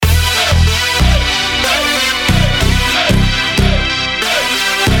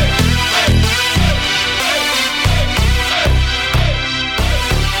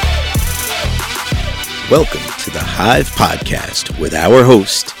Welcome to the Hive Podcast with our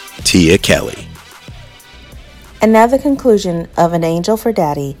host, Tia Kelly. And now the conclusion of An Angel for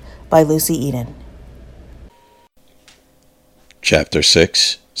Daddy by Lucy Eden. Chapter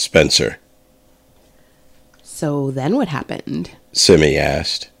 6, Spencer. So then what happened? Simi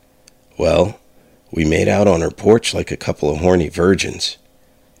asked. Well, we made out on her porch like a couple of horny virgins.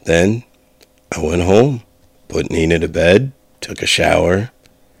 Then I went home, put Nina to bed, took a shower,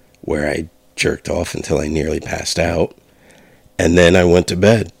 where I jerked off until I nearly passed out, and then I went to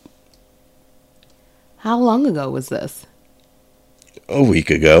bed. How long ago was this? A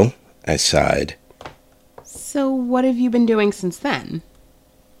week ago, I sighed. So what have you been doing since then?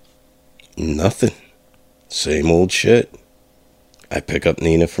 Nothing. Same old shit. I pick up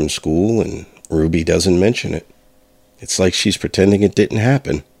Nina from school and Ruby doesn't mention it. It's like she's pretending it didn't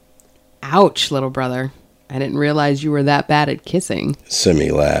happen. Ouch, little brother. I didn't realize you were that bad at kissing.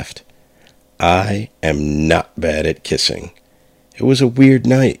 Simi laughed. I am not bad at kissing. It was a weird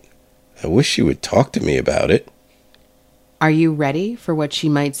night. I wish she would talk to me about it. Are you ready for what she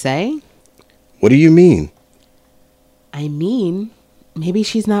might say? What do you mean? I mean, maybe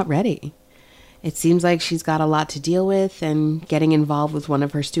she's not ready. It seems like she's got a lot to deal with, and getting involved with one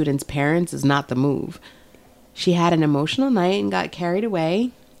of her students' parents is not the move. She had an emotional night and got carried away.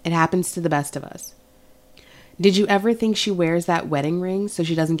 It happens to the best of us. Did you ever think she wears that wedding ring so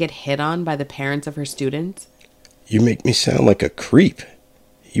she doesn't get hit on by the parents of her students? You make me sound like a creep.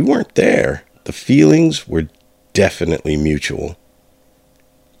 You weren't there. The feelings were definitely mutual.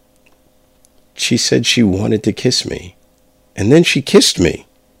 She said she wanted to kiss me. And then she kissed me.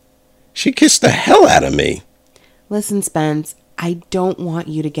 She kissed the hell out of me. Listen, Spence, I don't want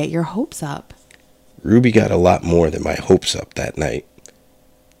you to get your hopes up. Ruby got a lot more than my hopes up that night.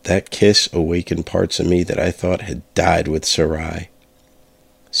 That kiss awakened parts of me that I thought had died with Sarai.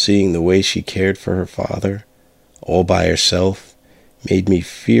 Seeing the way she cared for her father, all by herself, made me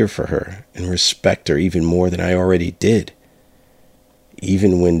fear for her and respect her even more than I already did.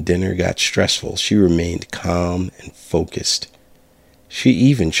 Even when dinner got stressful, she remained calm and focused. She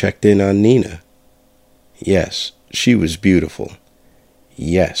even checked in on Nina. Yes, she was beautiful.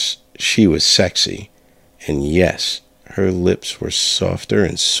 Yes, she was sexy. And yes, her lips were softer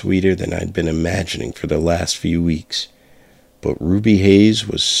and sweeter than I'd been imagining for the last few weeks. But Ruby Hayes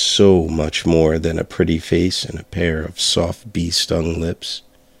was so much more than a pretty face and a pair of soft bee-stung lips.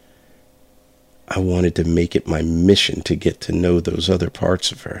 I wanted to make it my mission to get to know those other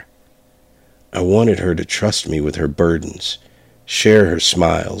parts of her. I wanted her to trust me with her burdens, share her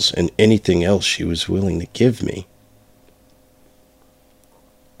smiles, and anything else she was willing to give me.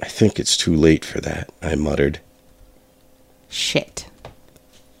 I think it's too late for that, I muttered. Shit.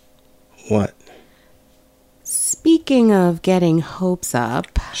 What? Speaking of getting hopes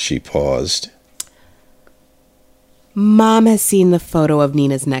up, She paused. Mom has seen the photo of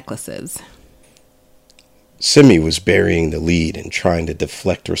Nina's necklaces. Simi was burying the lead and trying to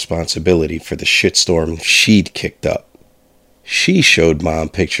deflect responsibility for the shitstorm she'd kicked up. She showed Mom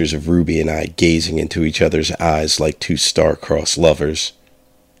pictures of Ruby and I gazing into each other's eyes like two star-crossed lovers.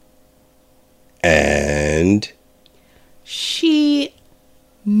 And She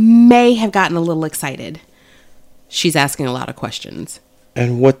may have gotten a little excited. She's asking a lot of questions.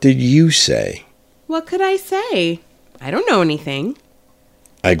 And what did you say? What could I say? I don't know anything.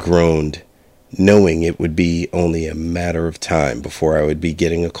 I groaned, knowing it would be only a matter of time before I would be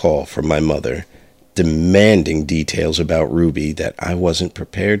getting a call from my mother, demanding details about Ruby that I wasn't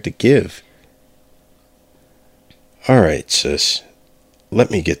prepared to give. All right, sis.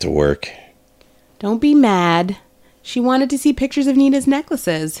 Let me get to work. Don't be mad. She wanted to see pictures of Nina's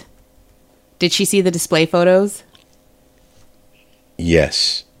necklaces. Did she see the display photos?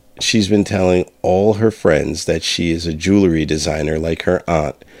 Yes, she's been telling all her friends that she is a jewelry designer like her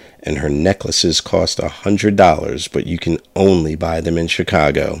aunt, and her necklaces cost $100, but you can only buy them in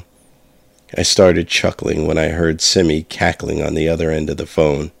Chicago. I started chuckling when I heard Simi cackling on the other end of the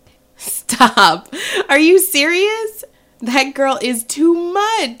phone. Stop. Are you serious? That girl is too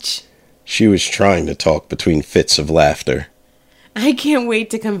much. She was trying to talk between fits of laughter. I can't wait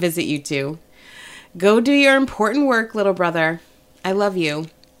to come visit you two. Go do your important work, little brother. I love you.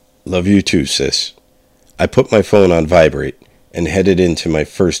 Love you too, sis. I put my phone on vibrate and headed into my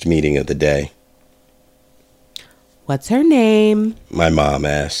first meeting of the day. What's her name? My mom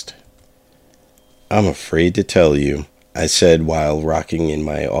asked. I'm afraid to tell you, I said while rocking in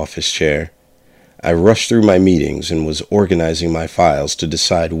my office chair. I rushed through my meetings and was organizing my files to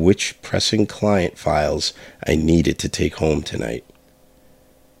decide which pressing client files I needed to take home tonight.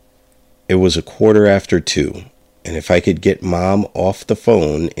 It was 2:15, and if I could get Mom off the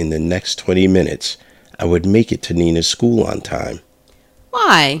phone in the next 20 minutes, I would make it to Nina's school on time.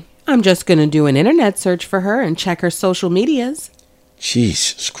 Why? I'm just going to do an internet search for her and check her social medias.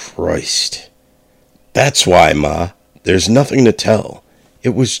 Jesus Christ. That's why, Ma. There's nothing to tell.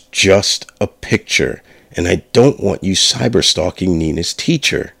 It was just a picture, and I don't want you cyberstalking Nina's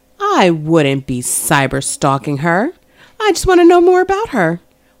teacher. I wouldn't be cyberstalking her. I just want to know more about her.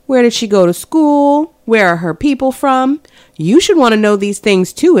 Where did she go to school? Where are her people from? You should want to know these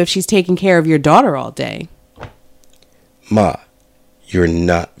things too if she's taking care of your daughter all day. Ma, you're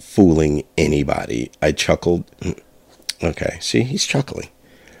not fooling anybody. I chuckled. Okay, see, he's chuckling.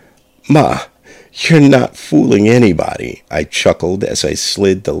 Ma, you're not fooling anybody. I chuckled as I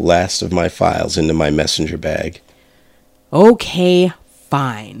slid the last of my files into my messenger bag. Okay,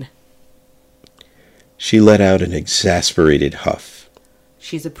 fine. She let out an exasperated huff.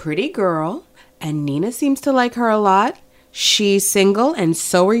 She's a pretty girl, and Nina seems to like her a lot. She's single, and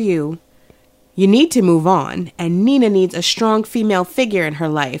so are you. You need to move on, and Nina needs a strong female figure in her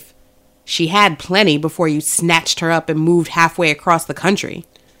life. She had plenty before you snatched her up and moved halfway across the country.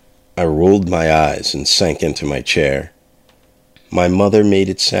 I rolled my eyes and sank into my chair. My mother made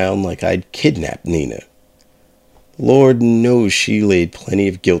it sound like I'd kidnapped Nina. Lord knows she laid plenty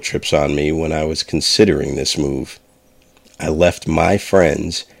of guilt trips on me when I was considering this move. I left my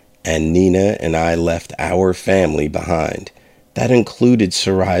friends, and Nina and I left our family behind. That included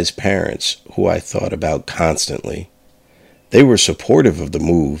Sarai's parents, who I thought about constantly. They were supportive of the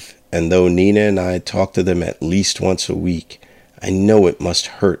move, and though Nina and I talked to them at least once a week, I know it must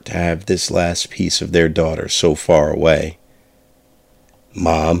hurt to have this last piece of their daughter so far away.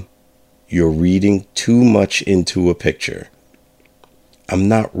 Mom, you're reading too much into a picture. I'm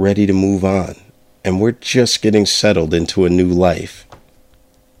not ready to move on, and we're just getting settled into a new life.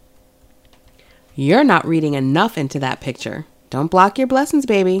 You're not reading enough into that picture. Don't block your blessings,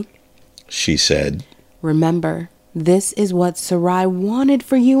 baby, she said. Remember, this is what Sarai wanted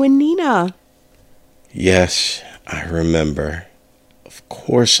for you and Nina. Yes, I remember. Of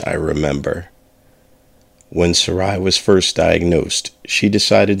course I remember. When Sarai was first diagnosed, she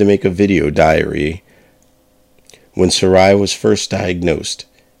decided to make a video diary. When Sarai was first diagnosed,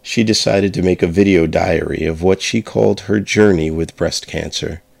 she decided to make a video diary of what she called her journey with breast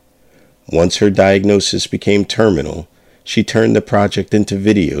cancer. Once her diagnosis became terminal, she turned the project into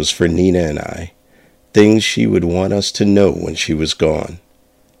videos for Nina and I, things she would want us to know when she was gone.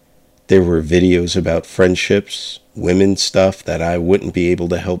 There were videos about friendships, women stuff that I wouldn't be able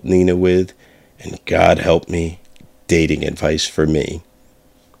to help Nina with, and God help me, dating advice for me.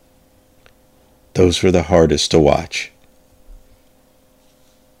 Those were the hardest to watch.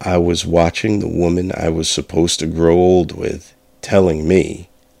 I was watching the woman I was supposed to grow old with telling me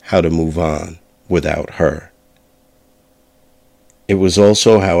how to move on without her. It was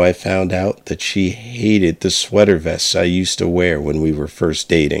also how I found out that she hated the sweater vests I used to wear when we were first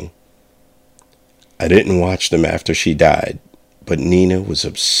dating. I didn't watch them after she died, but Nina was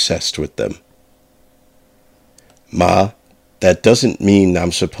obsessed with them. Ma, that doesn't mean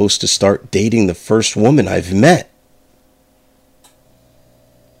I'm supposed to start dating the first woman I've met.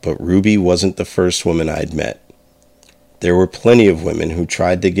 But Ruby wasn't the first woman I'd met. There were plenty of women who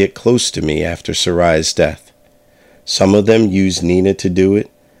tried to get close to me after Sarai's death. Some of them used Nina to do it,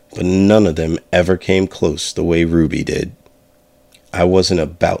 but none of them ever came close the way Ruby did. I wasn't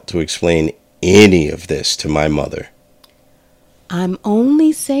about to explain any of this to my mother. I'm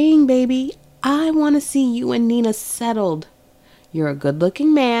only saying, baby, I want to see you and Nina settled. You're a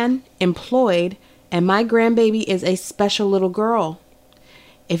good-looking man, employed, and my grandbaby is a special little girl.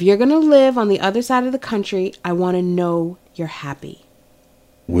 If you're going to live on the other side of the country, I want to know you're happy.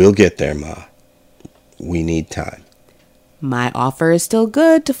 We'll get there, Ma. We need time. My offer is still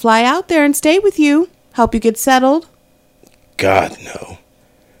good to fly out there and stay with you. Help you get settled. God, no.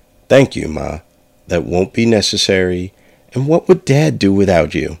 Thank you, Ma. That won't be necessary. And what would Dad do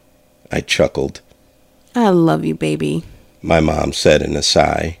without you? I chuckled. I love you, baby, my mom said in a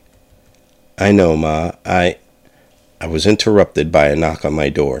sigh. I know, Ma. I was interrupted by a knock on my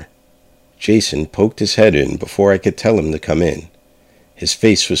door. Jason poked his head in before I could tell him to come in. His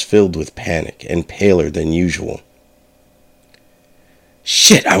face was filled with panic and paler than usual.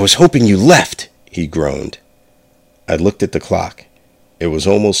 Shit, I was hoping you left, he groaned. I looked at the clock. It was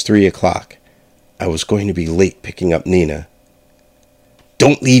almost 3 o'clock. I was going to be late picking up Nina.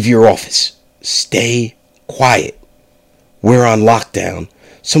 Don't leave your office. Stay quiet. We're on lockdown.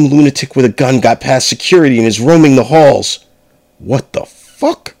 Some lunatic with a gun got past security and is roaming the halls. What the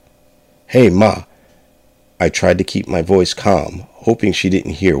fuck? Hey, Ma. I tried to keep my voice calm, hoping she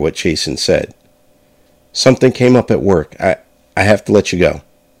didn't hear what Jason said. Something came up at work. I have to let you go.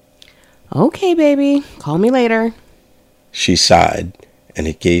 Okay, baby. Call me later. She sighed, and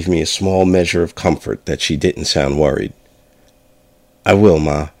it gave me a small measure of comfort that she didn't sound worried. I will,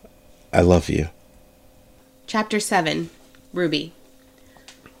 Ma. I love you. Chapter 7. Ruby.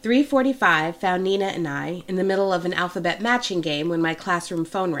 3:45 found Nina and I in the middle of an alphabet matching game when my classroom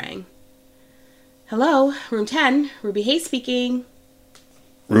phone rang. Hello, room 10. Ruby Hayes speaking.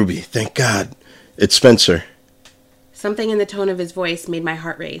 Ruby, thank God. It's Spencer. Something in the tone of his voice made my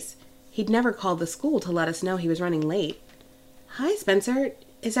heart race. He'd never called the school to let us know he was running late. Hi, Spencer.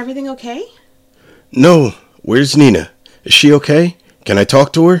 Is everything okay? No. Where's Nina? Is she okay? Can I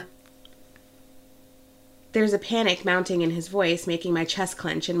talk to her? There's a panic mounting in his voice, making my chest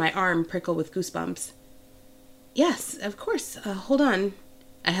clench and my arm prickle with goosebumps. Yes, of course. Hold on.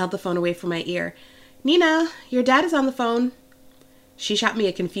 I held the phone away from my ear. Nina, your dad is on the phone. She shot me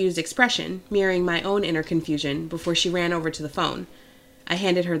a confused expression, mirroring my own inner confusion, before she ran over to the phone. I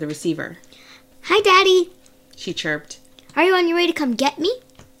handed her the receiver. Hi, Daddy. She chirped. Are you on your way to come get me?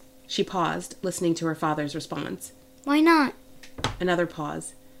 She paused, listening to her father's response. Why not? Another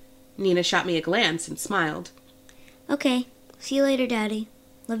pause. Nina shot me a glance and smiled. Okay. See you later, Daddy.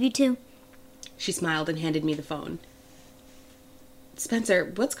 Love you too. She smiled and handed me the phone.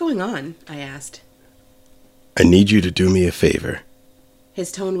 Spencer, what's going on? I asked. I need you to do me a favor.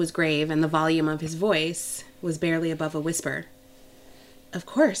 His tone was grave, and the volume of his voice was barely above a whisper. Of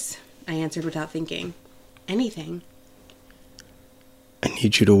course, I answered without thinking. Anything. I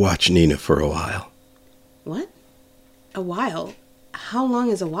need you to watch Nina for a while. What? A while? How long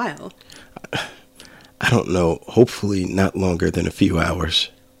is a while? I don't know. Hopefully not longer than a few hours.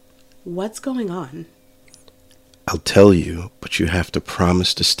 What's going on? I'll tell you, but you have to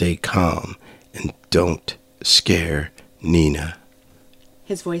promise to stay calm and don't scare Nina.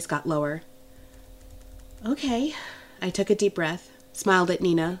 His voice got lower. Okay. I took a deep breath, smiled at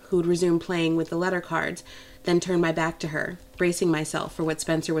Nina, who'd resumed playing with the letter cards, then turned my back to her, bracing myself for what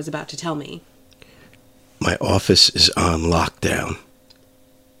Spencer was about to tell me. My office is on lockdown.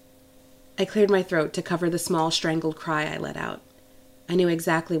 I cleared my throat to cover the small strangled cry I let out. I knew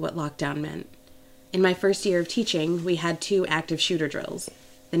exactly what lockdown meant. In my first year of teaching, we had 2 active shooter drills.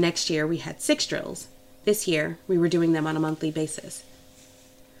 The next year, we had 6 drills. This year, we were doing them on a monthly basis.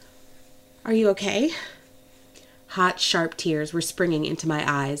 Are you okay? Hot, sharp tears were springing into my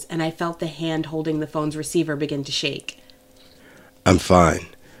eyes, and I felt the hand holding the phone's receiver begin to shake. I'm fine.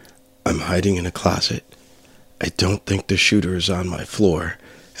 I'm hiding in a closet. I don't think the shooter is on my floor,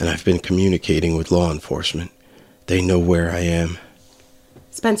 and I've been communicating with law enforcement. They know where I am.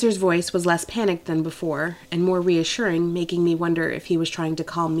 Spencer's voice was less panicked than before, and more reassuring, making me wonder if he was trying to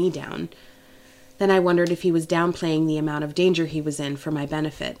calm me down. Then I wondered if he was downplaying the amount of danger he was in for my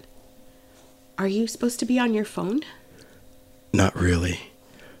benefit. Are you supposed to be on your phone? Not really,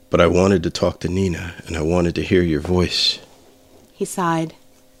 but I wanted to talk to Nina, and I wanted to hear your voice. He sighed.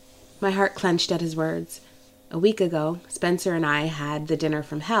 My heart clenched at his words. A week ago, Spencer and I had the dinner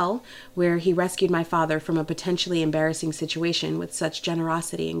from hell, where he rescued my father from a potentially embarrassing situation with such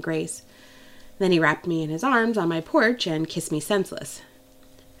generosity and grace. Then he wrapped me in his arms on my porch and kissed me senseless.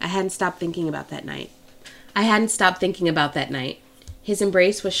 I hadn't stopped thinking about that night. His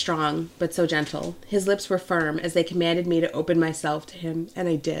embrace was strong, but so gentle. His lips were firm as they commanded me to open myself to him, and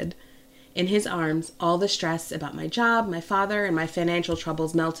I did. In his arms, all the stress about my job, my father, and my financial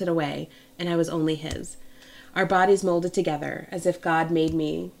troubles melted away, and I was only his. Our bodies molded together, as if God made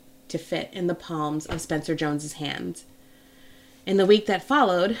me to fit in the palms of Spencer Jones's hands. In the week that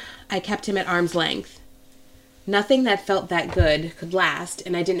followed, I kept him at arm's length. Nothing that felt that good could last,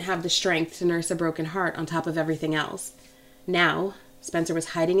 and I didn't have the strength to nurse a broken heart on top of everything else. Now, Spencer was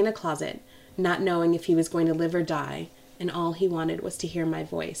hiding in a closet, not knowing if he was going to live or die, and all he wanted was to hear my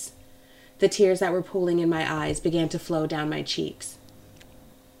voice. The tears that were pooling in my eyes began to flow down my cheeks.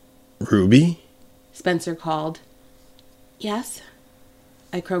 Ruby? Spencer called. Yes?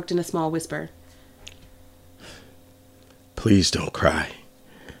 I croaked in a small whisper. Please don't cry.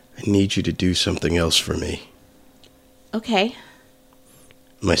 I need you to do something else for me. Okay.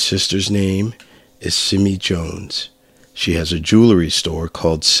 My sister's name is Simi Jones. She has a jewelry store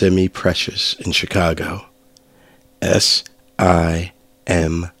called Semi Precious in Chicago. Simi.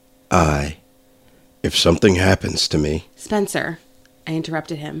 If something happens to me... Spencer, I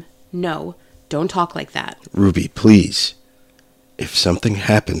interrupted him. No, don't talk like that. Ruby, please. If something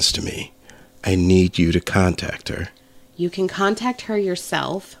happens to me, I need you to contact her. You can contact her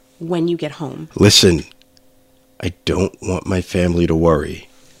yourself when you get home. Listen, I don't want my family to worry.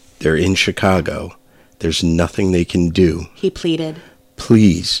 They're in Chicago. There's nothing they can do. He pleaded.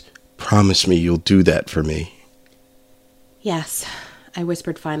 Please, promise me you'll do that for me. Yes, I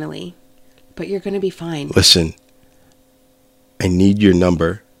whispered finally. But you're going to be fine. Listen, I need your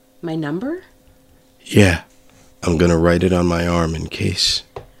number. My number? Yeah, I'm gonna write it on my arm in case.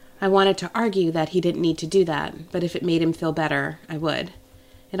 I wanted to argue that he didn't need to do that, but if it made him feel better, I would.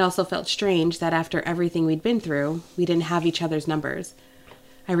 It also felt strange that after everything we'd been through, we didn't have each other's numbers.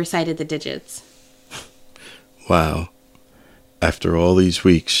 I recited the digits. Wow. After all these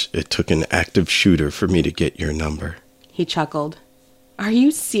weeks, it took an active shooter for me to get your number. He chuckled. Are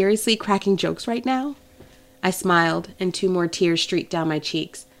you seriously cracking jokes right now? I smiled, and 2 more tears streaked down my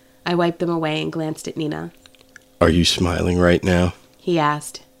cheeks. I wiped them away and glanced at Nina. Are you smiling right now? He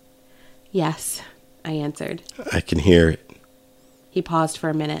asked. Yes, I answered. I can hear it. He paused for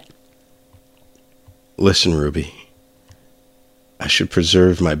a minute. Listen, Ruby. I should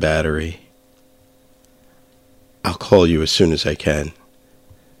preserve my battery. I'll call you as soon as I can.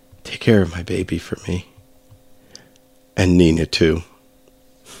 Take care of my baby for me. And Nina, too.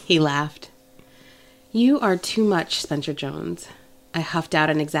 He laughed. You are too much, Spencer Jones. I huffed out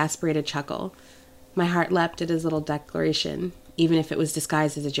an exasperated chuckle. My heart leapt at his little declaration, even if it was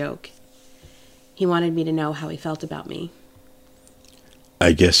disguised as a joke. He wanted me to know how he felt about me.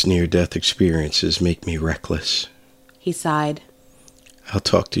 I guess near-death experiences make me reckless. He sighed. I'll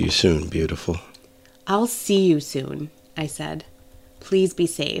talk to you soon, beautiful. I'll see you soon, I said. Please be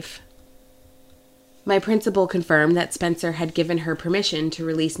safe. My principal confirmed that Spencer had given her permission to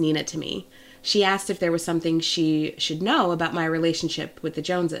release Nina to me. She asked if there was something she should know about my relationship with the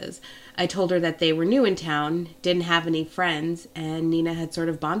Joneses. I told her that they were new in town, didn't have any friends, and Nina had sort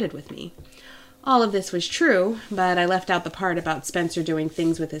of bonded with me. All of this was true, but I left out the part about Spencer doing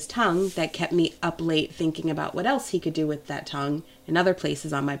things with his tongue that kept me up late thinking about what else he could do with that tongue in other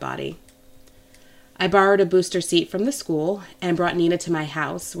places on my body. I borrowed a booster seat from the school and brought Nina to my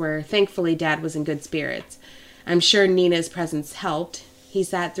house, where thankfully Dad was in good spirits. I'm sure Nina's presence helped. He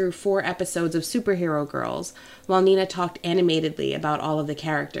sat through 4 episodes of Superhero Girls, while Nina talked animatedly about all of the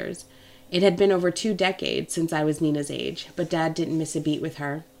characters. It had been over 2 decades since I was Nina's age, but Dad didn't miss a beat with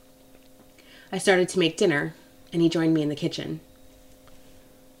her. I started to make dinner, and he joined me in the kitchen.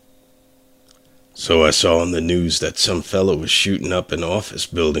 So I saw on the news that some fellow was shooting up an office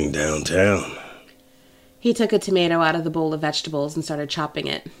building downtown. He took a tomato out of the bowl of vegetables and started chopping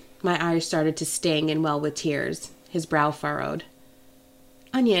it. My eyes started to sting and well with tears. His brow furrowed.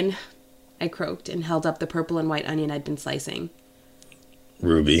 Onion, I croaked and held up the purple and white onion I'd been slicing.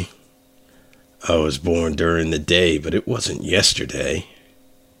 Ruby, I was born during the day, but it wasn't yesterday.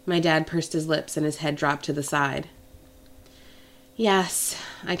 My dad pursed his lips and his head dropped to the side. Yes,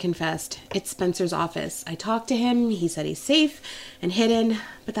 I confessed. It's Spencer's office. I talked to him. He said he's safe and hidden,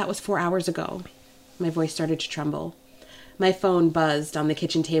 but that was 4 hours ago. My voice started to tremble. My phone buzzed on the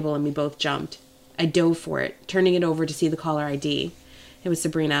kitchen table and we both jumped. I dove for it, turning it over to see the caller ID. It was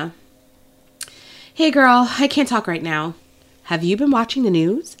Sabrina. Hey girl, I can't talk right now. Have you been watching the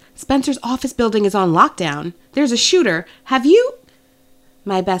news? Spencer's office building is on lockdown. There's a shooter. Have you?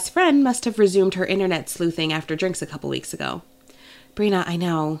 My best friend must have resumed her internet sleuthing after drinks a couple weeks ago. Brina, I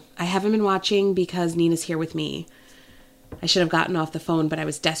know. I haven't been watching because Nina's here with me. I should have gotten off the phone, but I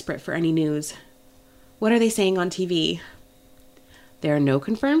was desperate for any news. What are they saying on TV? There are no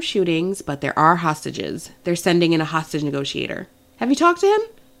confirmed shootings, but there are hostages. They're sending in a hostage negotiator. Have you talked to him?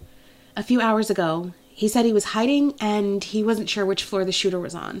 A few hours ago. He said he was hiding and he wasn't sure which floor the shooter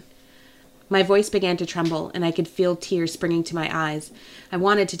was on. My voice began to tremble and I could feel tears springing to my eyes. I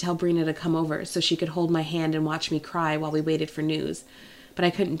wanted to tell Brina to come over so she could hold my hand and watch me cry while we waited for news, but I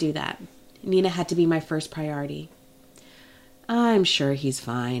couldn't do that. Nina had to be my first priority. I'm sure he's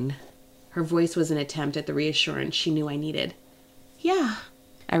fine. Her voice was an attempt at the reassurance she knew I needed. Yeah,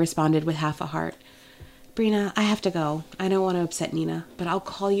 I responded with half a heart. Brina, I have to go. I don't want to upset Nina, but I'll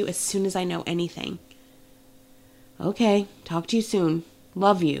call you as soon as I know anything. Okay, talk to you soon.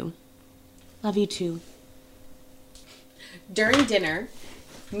 Love you. Love you too. During dinner,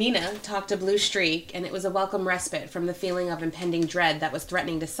 Nina talked a blue streak, and it was a welcome respite from the feeling of impending dread that was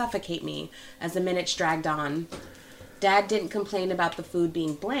threatening to suffocate me as the minutes dragged on. Dad didn't complain about the food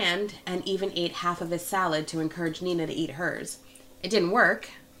being bland, and even ate half of his salad to encourage Nina to eat hers. It didn't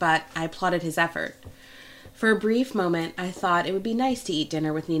work, but I applauded his effort. For a brief moment, I thought it would be nice to eat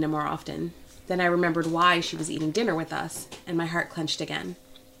dinner with Nina more often. Then I remembered why she was eating dinner with us, and my heart clenched again.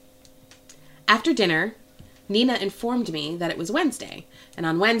 After dinner, Nina informed me that it was Wednesday, and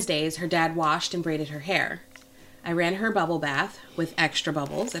on Wednesdays her dad washed and braided her hair. I ran her bubble bath, with extra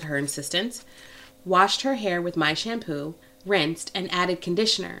bubbles at her insistence, washed her hair with my shampoo, rinsed, and added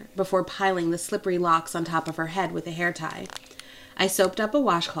conditioner before piling the slippery locks on top of her head with a hair tie. I soaped up a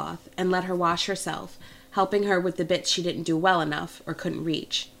washcloth and let her wash herself, helping her with the bits she didn't do well enough or couldn't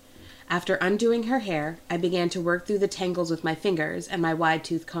reach. After undoing her hair, I began to work through the tangles with my fingers and my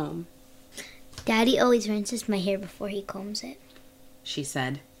wide-tooth comb. Daddy always rinses my hair before he combs it. She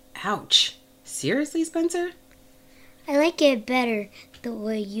said, "Ouch. Seriously, Spencer?" I like it better the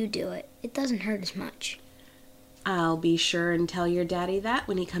way you do it. It doesn't hurt as much. "I'll be sure and tell your daddy that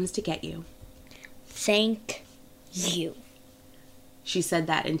when he comes to get you." Thank you. She said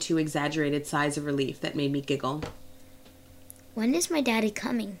that in 2 exaggerated sighs of relief that made me giggle. When is my daddy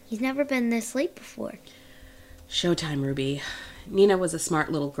coming? He's never been this late before. Showtime, Ruby. Nina was a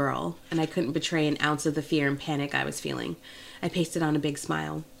smart little girl, and I couldn't betray an ounce of the fear and panic I was feeling. I pasted on a big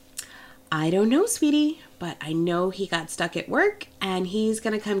smile. "I don't know, sweetie, but I know he got stuck at work, and he's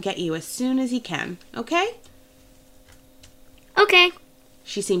going to come get you as soon as he can, okay?" Okay.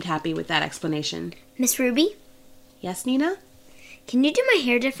 She seemed happy with that explanation. Miss Ruby, "Yes, Nina?" can you do my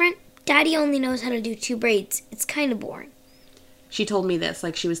hair different? Daddy only knows how to do 2 braids. It's kind of boring. She told me this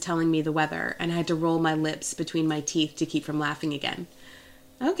like she was telling me the weather, and I had to roll my lips between my teeth to keep from laughing again.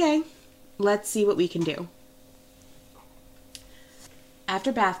 "Okay, let's see what we can do."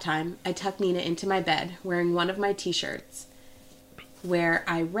 After bath time, I tucked Nina into my bed, wearing one of my t-shirts, where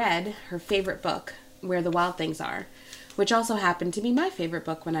I read her favorite book, Where the Wild Things Are, which also happened to be my favorite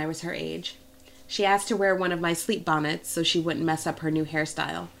book when I was her age. She asked to wear one of my sleep bonnets so she wouldn't mess up her new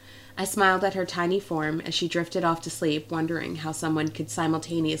hairstyle. I smiled at her tiny form as she drifted off to sleep, wondering how someone could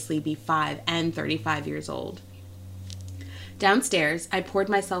simultaneously be 5 and 35 years old. Downstairs, I poured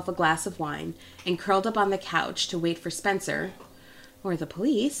myself a glass of wine and curled up on the couch to wait for Spencer, or the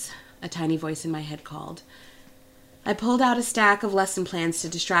police, a tiny voice in my head called. I pulled out a stack of lesson plans to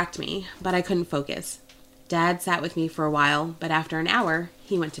distract me, but I couldn't focus. Dad sat with me for a while, but after an hour,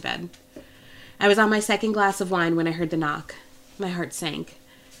 he went to bed. I was on my second glass of wine when I heard the knock. My heart sank.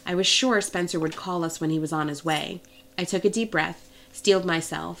 I was sure Spencer would call us when he was on his way. I took a deep breath, steeled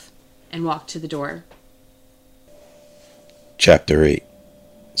myself, and walked to the door. Chapter 8.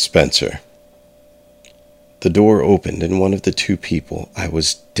 Spencer. The door opened and one of the 2 people I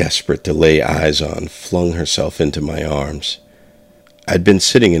was desperate to lay eyes on flung herself into my arms. I'd been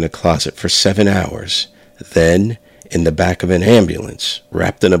sitting in a closet for 7 hours, then in the back of an ambulance,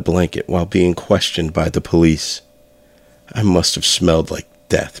 wrapped in a blanket while being questioned by the police. I must have smelled like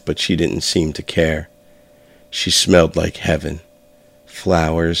death, but she didn't seem to care. She smelled like heaven.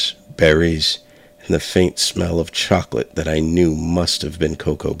 Flowers, berries, and the faint smell of chocolate that I knew must have been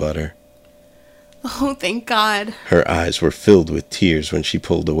cocoa butter. "Oh, thank God." Her eyes were filled with tears when she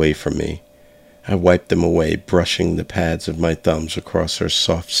pulled away from me. I wiped them away, brushing the pads of my thumbs across her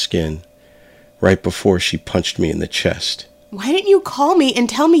soft skin, right before she punched me in the chest. "Why didn't you call me and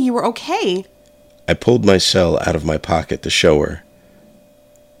tell me you were okay?" I pulled my cell out of my pocket to show her.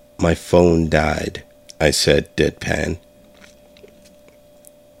 "My phone died," I said, deadpan.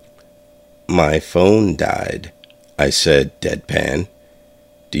 "My phone died," I said, deadpan.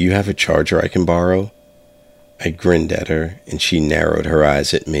 "Do you have a charger I can borrow?" I grinned at her, and she narrowed her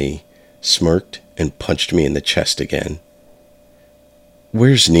eyes at me, smirked, and punched me in the chest again.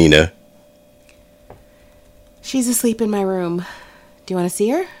 "Where's Nina?" "She's asleep in my room. Do you want to see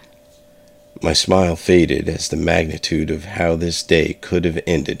her?" My smile faded as the magnitude of how this day could have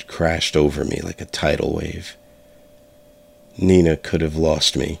ended crashed over me like a tidal wave. Nina could have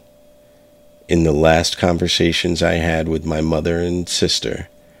lost me. In the last conversations I had with my mother and sister,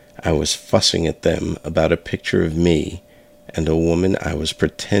 I was fussing at them about a picture of me and a woman I was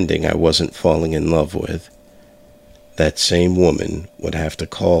pretending I wasn't falling in love with. That same woman would have to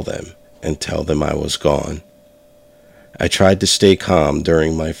call them and tell them I was gone. I tried to stay calm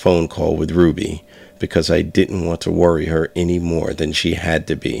during my phone call with Ruby because I didn't want to worry her any more than she had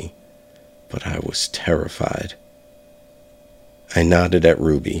to be, but I was terrified. I nodded at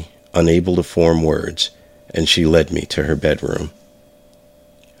Ruby, unable to form words, and she led me to her bedroom.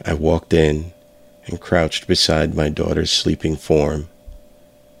 I walked in and crouched beside my daughter's sleeping form.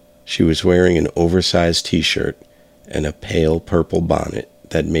 She was wearing an oversized t-shirt and a pale purple bonnet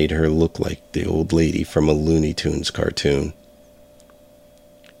that made her look like the old lady from a Looney Tunes cartoon.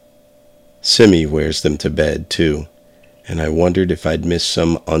 Simi wears them to bed, too, and I wondered if I'd missed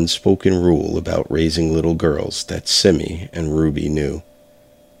some unspoken rule about raising little girls that Simi and Ruby knew.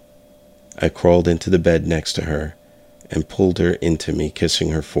 I crawled into the bed next to her and pulled her into me, kissing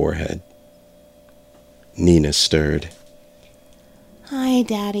her forehead. Nina stirred. "Hi,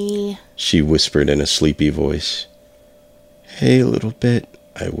 Daddy," she whispered in a sleepy voice. "Hey, little bit,"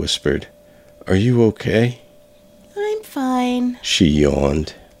 I whispered. "Are you okay?" "I'm fine." She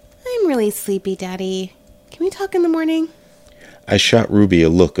yawned. "I'm really sleepy, Daddy. Can we talk in the morning?" I shot Ruby a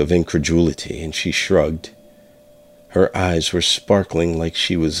look of incredulity, and she shrugged. Her eyes were sparkling like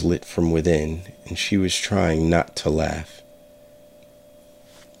she was lit from within, and she was trying not to laugh.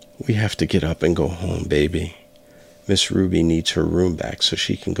 "We have to get up and go home, baby. Miss Ruby needs her room back so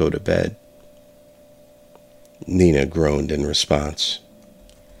she can go to bed." Nina groaned in response.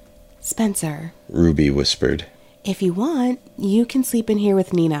 Spencer, Ruby whispered. if you want, you can sleep in here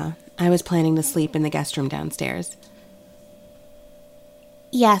with Nina. I was planning to sleep in the guest room downstairs.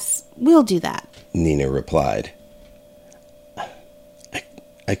 Yes, we'll do that, Nina replied.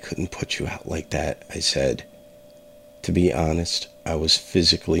 I couldn't put you out like that, I said. To be honest, I was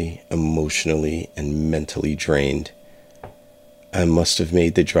physically, emotionally, and mentally drained. I must have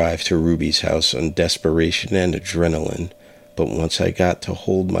made the drive to Ruby's house on desperation and adrenaline, but once I got to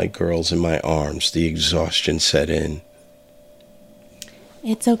hold my girls in my arms, the exhaustion set in.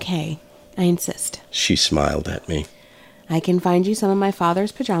 It's okay. I insist. She smiled at me. I can find you some of my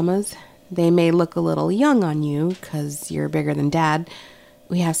father's pajamas. They may look a little young on you, 'cause you're bigger than Dad.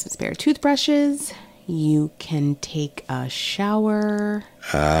 We have some spare toothbrushes. You can take a shower.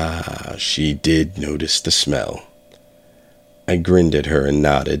 Ah, she did notice the smell. I grinned at her and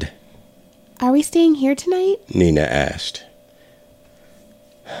nodded. Are we staying here tonight? Nina asked.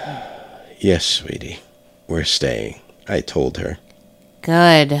 Yes, sweetie, we're staying, I told her.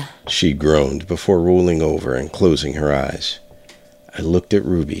 Good. She groaned before rolling over and closing her eyes. I looked at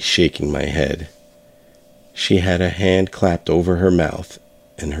Ruby, shaking my head. She had a hand clapped over her mouth,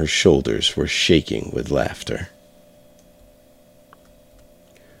 and her shoulders were shaking with laughter.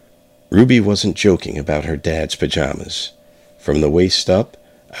 Ruby wasn't joking about her dad's pajamas. From the waist up,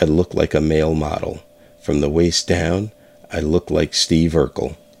 I looked like a male model. From the waist down, I looked like Steve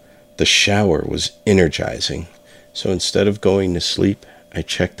Urkel. The shower was energizing, so instead of going to sleep, I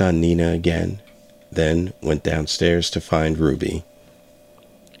checked on Nina again, then went downstairs to find Ruby.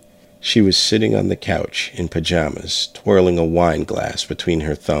 She was sitting on the couch in pajamas, twirling a wine glass between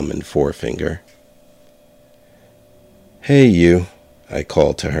her thumb and forefinger. "Hey, you," I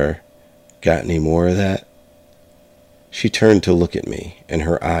called to her. "Got any more of that?" She turned to look at me, and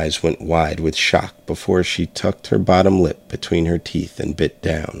her eyes went wide with shock before she tucked her bottom lip between her teeth and bit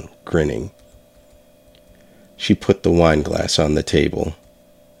down, grinning. She put the wine glass on the table.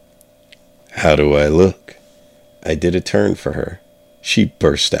 "How do I look?" I did a turn for her. She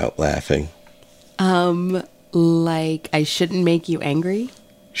burst out laughing. Like I shouldn't make you angry?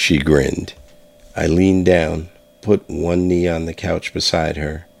 She grinned. I leaned down, put one knee on the couch beside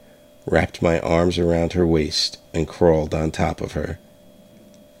her, wrapped my arms around her waist, and crawled on top of her.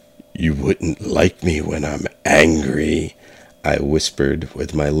 "You wouldn't like me when I'm angry," I whispered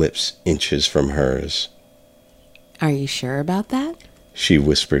with my lips inches from hers. Are you sure about that? She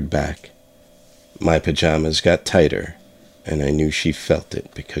whispered back. My pajamas got tighter, and I knew she felt it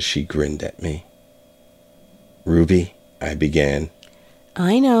because she grinned at me. "Ruby," I began.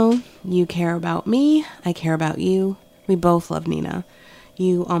 I know. You care about me. I care about you. We both love Nina.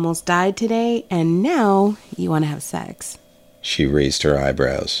 You almost died today, and now you want to have sex. She raised her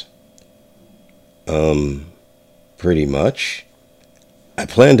eyebrows. Pretty much. I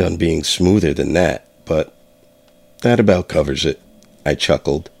planned on being smoother than that, but that about covers it. I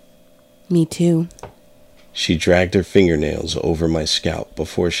chuckled. Me too. She dragged her fingernails over my scalp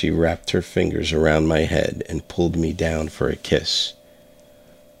before she wrapped her fingers around my head and pulled me down for a kiss.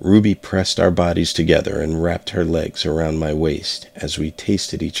 Ruby pressed our bodies together and wrapped her legs around my waist as we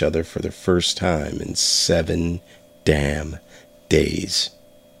tasted each other for the first time in 7 damn days.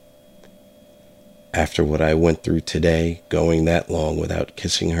 After what I went through today, going that long without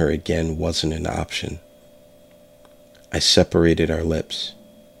kissing her again wasn't an option. I separated our lips.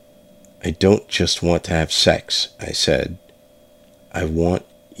 "I don't just want to have sex," I said. "I want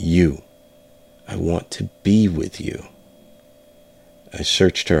you. I want to be with you." I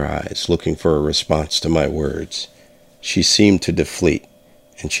searched her eyes, looking for a response to my words. She seemed to deflate,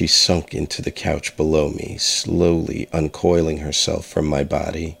 and she sunk into the couch below me, slowly uncoiling herself from my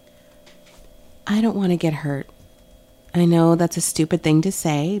body. I don't want to get hurt. I know that's a stupid thing to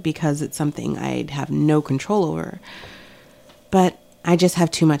say because it's something I'd have no control over. But I just have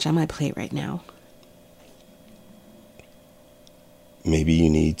too much on my plate right now. "Maybe you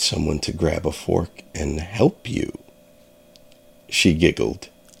need someone to grab a fork and help you." She giggled.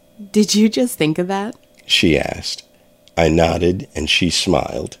 Did you just think of that? She asked. I nodded, and she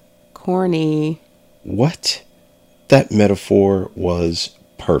smiled. Corny. What? That metaphor was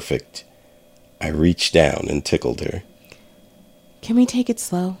perfect. I reached down and tickled her. Can we take it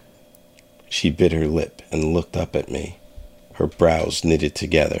slow? She bit her lip and looked up at me, her brows knitted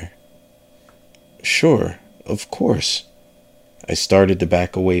together. "Sure, of course." I started to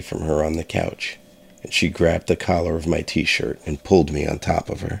back away from her on the couch. and she grabbed the collar of my t-shirt and pulled me on top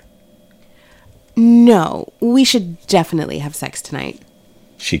of her. No, we should definitely have sex tonight.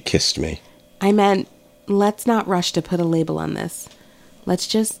 She kissed me. I meant, let's not rush to put a label on this. Let's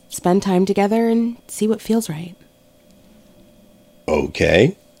just spend time together and see what feels right.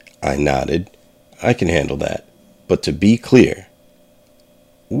 Okay, I nodded. I can handle that. But to be clear,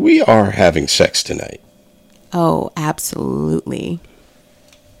 we are having sex tonight. Oh, absolutely.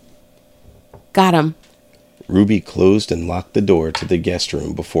 Got him. Ruby closed and locked the door to the guest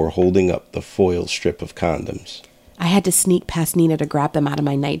room before holding up the foil strip of condoms. I had to sneak past Nina to grab them out of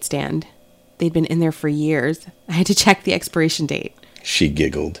my nightstand. They'd been in there for years. I had to check the expiration date. She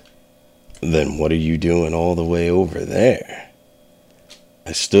giggled. Then what are you doing all the way over there?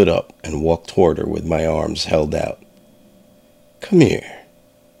 I stood up and walked toward her with my arms held out. Come here.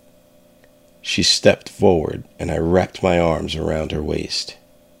 She stepped forward and I wrapped my arms around her waist.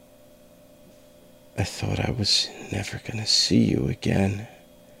 I thought I was never going to see you again,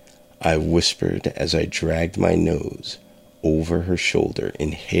 I whispered as I dragged my nose over her shoulder,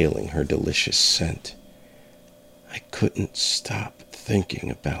 inhaling her delicious scent. I couldn't stop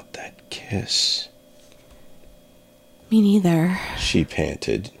thinking about that kiss. Me neither. She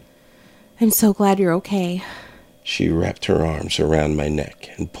panted. I'm so glad you're okay. She wrapped her arms around my neck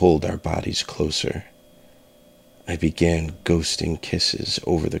and pulled our bodies closer. I began ghosting kisses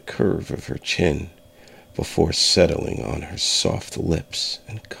over the curve of her chin before settling on her soft lips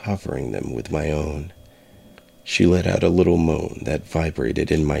and covering them with my own. She let out a little moan that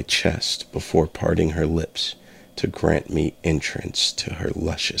vibrated in my chest before parting her lips to grant me entrance to her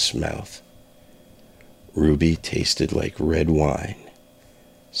luscious mouth. Ruby tasted like red wine,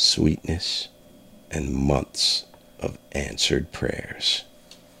 sweetness, and months of answered prayers.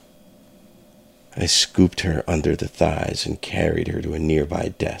 I scooped her under the thighs and carried her to a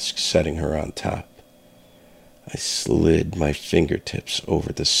nearby desk, setting her on top. I slid my fingertips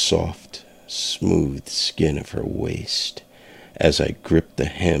over the soft, smooth skin of her waist as I gripped the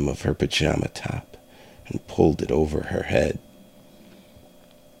hem of her pajama top and pulled it over her head.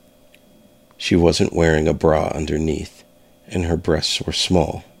 She wasn't wearing a bra underneath, and her breasts were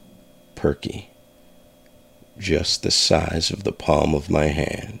small, perky, just the size of the palm of my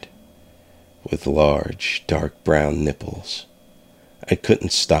hand, with large, dark brown nipples. I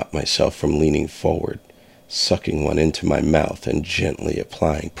couldn't stop myself from leaning forward, sucking one into my mouth and gently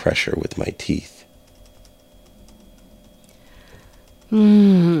applying pressure with my teeth.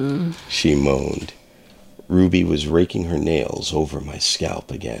 She moaned. Ruby was raking her nails over my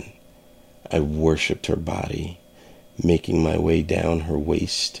scalp again. I worshipped her body, making my way down her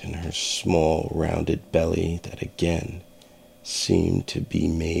waist and her small, rounded belly that again seemed to be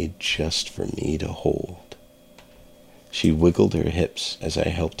made just for me to hold. She wiggled her hips as I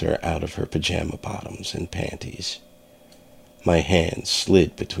helped her out of her pajama bottoms and panties. My hands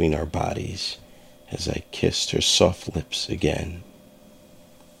slid between our bodies as I kissed her soft lips again.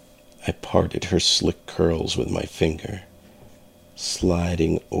 I parted her slick curls with my finger,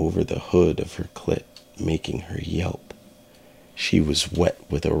 sliding over the hood of her clit, making her yelp. She was wet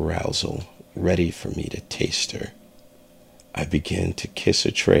with arousal, ready for me to taste her. I began to kiss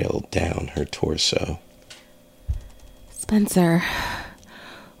a trail down her torso. Spencer,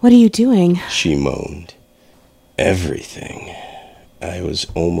 what are you doing? She moaned. Everything. I was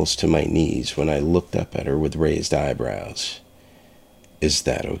almost to my knees when I looked up at her with raised eyebrows. Is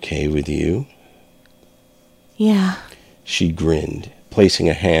that okay with you? Yeah. She grinned, placing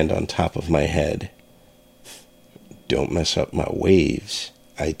a hand on top of my head. Don't mess up my waves,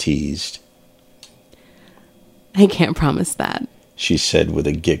 I teased. I can't promise that, she said with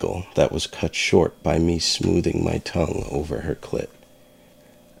a giggle that was cut short by me smoothing my tongue over her clit.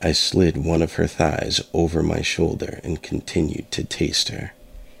 I slid one of her thighs over my shoulder and continued to taste her.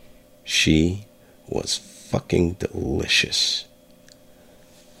 She was fucking delicious.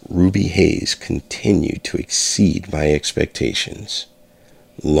 Ruby Hayes continued to exceed my expectations.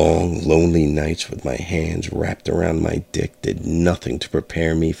 Long, lonely nights with my hands wrapped around my dick did nothing to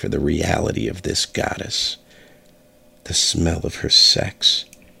prepare me for the reality of this goddess. The smell of her sex,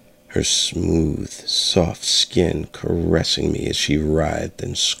 her smooth, soft skin caressing me as she writhed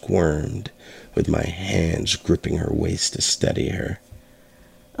and squirmed, with my hands gripping her waist to steady her.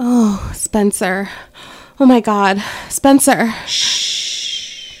 Oh, Spencer. Oh my God, Spencer.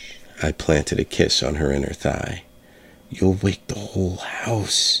 Shh. I planted a kiss on her inner thigh. You'll wake the whole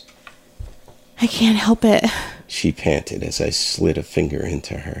house. I can't help it, she panted as I slid a finger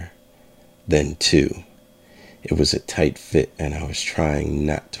into her. Then two. It was a tight fit, and I was trying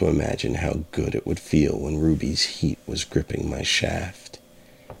not to imagine how good it would feel when Ruby's heat was gripping my shaft.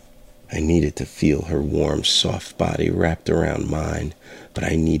 I needed to feel her warm, soft body wrapped around mine, but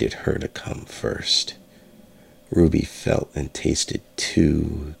I needed her to come first. Ruby felt and tasted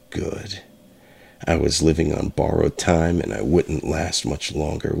too good. I was living on borrowed time, and I wouldn't last much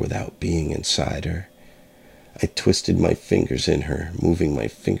longer without being inside her. I twisted my fingers in her, moving my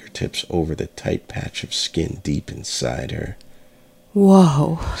fingertips over the tight patch of skin deep inside her.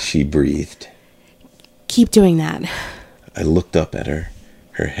 Whoa. She breathed. Keep doing that. I looked up at her.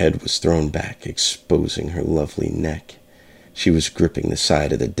 Her head was thrown back, exposing her lovely neck. She was gripping the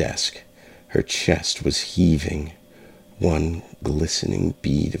side of the desk. Her chest was heaving. One glistening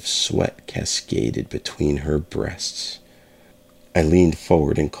bead of sweat cascaded between her breasts. I leaned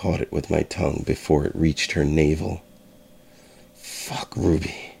forward and caught it with my tongue before it reached her navel. Fuck,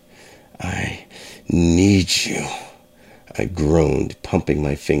 Ruby. I need you. I groaned, pumping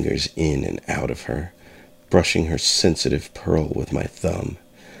my fingers in and out of her, brushing her sensitive pearl with my thumb.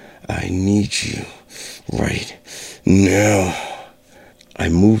 I need you right now. I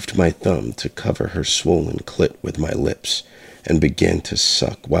moved my thumb to cover her swollen clit with my lips and began to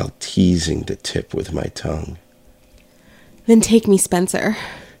suck while teasing the tip with my tongue. Then take me, Spencer.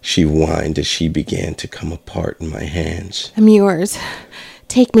 She whined as she began to come apart in my hands. I'm yours.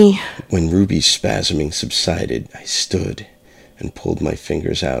 Take me. When Ruby's spasming subsided, I stood and pulled my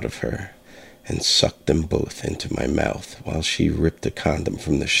fingers out of her and sucked them both into my mouth while she ripped a condom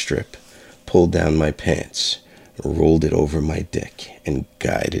from the strip, pulled down my pants, rolled it over my dick, and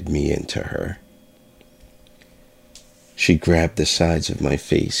guided me into her. She grabbed the sides of my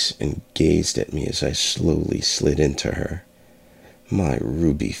face and gazed at me as I slowly slid into her. My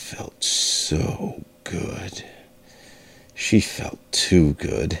Ruby felt so good. She felt too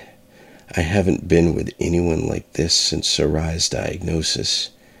good. I haven't been with anyone like this since Sarai's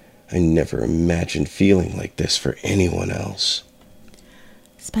diagnosis. I never imagined feeling like this for anyone else.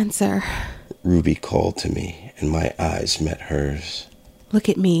 Spencer. Ruby called to me, and my eyes met hers. Look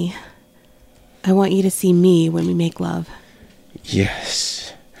at me. I want you to see me when we make love.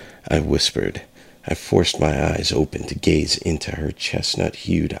 Yes, I whispered. I forced my eyes open to gaze into her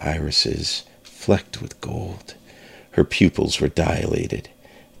chestnut-hued irises, flecked with gold. Her pupils were dilated.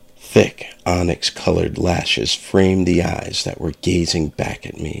 Thick, onyx-colored lashes framed the eyes that were gazing back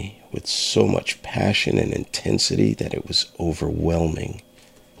at me with so much passion and intensity that it was overwhelming.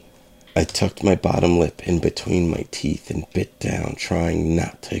 I tucked my bottom lip in between my teeth and bit down, trying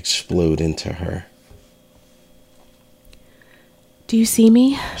not to explode into her. Do you see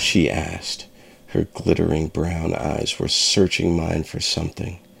me? She asked. Her glittering brown eyes were searching mine for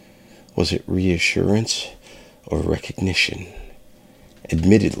something. Was it reassurance or recognition?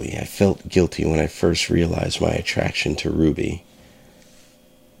 Admittedly, I felt guilty when I first realized my attraction to Ruby.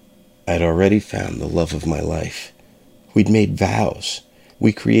 I'd already found the love of my life. We'd made vows.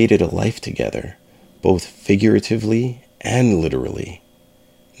 We created a life together, both figuratively and literally.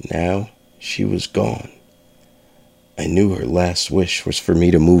 Now, she was gone. I knew her last wish was for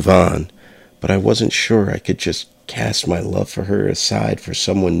me to move on, but I wasn't sure I could just cast my love for her aside for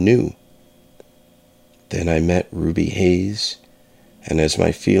someone new. Then I met Ruby Hayes, and as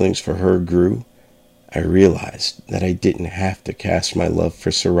my feelings for her grew, I realized that I didn't have to cast my love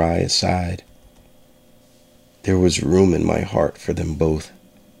for Sarai aside. There was room in my heart for them both.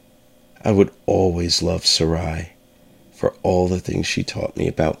 I would always love Sarai for all the things she taught me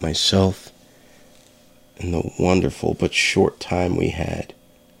about myself and the wonderful but short time we had.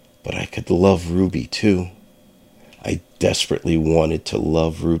 But I could love Ruby too. I desperately wanted to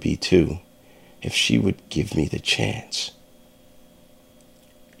love Ruby too, if she would give me the chance.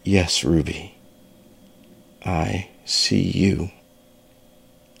 Yes, Ruby, I see you.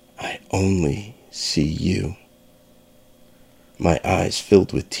 I only see you. My eyes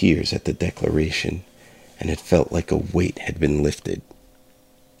filled with tears at the declaration, and it felt like a weight had been lifted.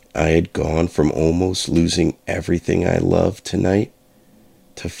 I had gone from almost losing everything I loved tonight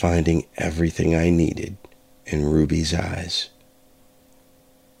to finding everything I needed in Ruby's eyes.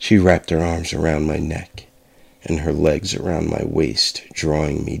 She wrapped her arms around my neck and her legs around my waist,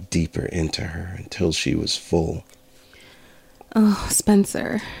 drawing me deeper into her until she was full. Oh,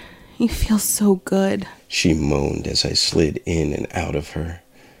 Spencer, you feel so good. She moaned as I slid in and out of her,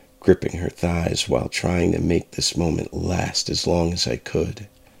 gripping her thighs while trying to make this moment last as long as I could.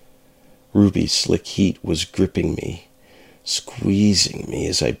 Ruby's slick heat was gripping me, squeezing me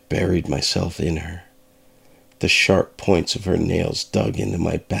as I buried myself in her. The sharp points of her nails dug into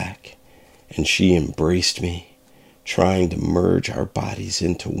my back, and she embraced me, trying to merge our bodies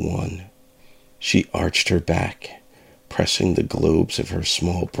into one. She arched her back, pressing the globes of her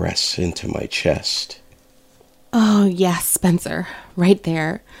small breasts into my chest. Oh, yes, Spencer. Right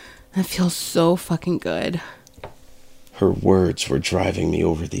there. That feels so fucking good. Her words were driving me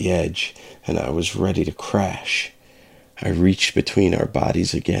over the edge, and I was ready to crash. I reached between our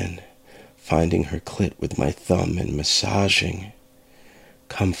bodies again, finding her clit with my thumb and massaging.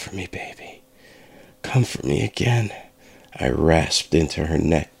 "Come for me, baby. Come for me again." I rasped into her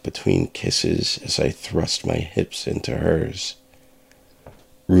neck between kisses as I thrust my hips into hers.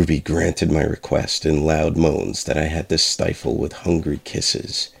 Ruby granted my request in loud moans that I had to stifle with hungry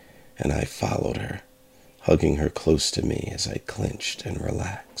kisses, and I followed her, hugging her close to me as I clenched and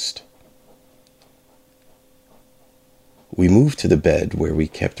relaxed. We moved to the bed where we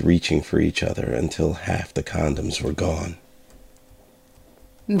kept reaching for each other until half the condoms were gone.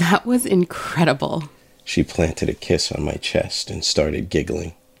 That was incredible. She planted a kiss on my chest and started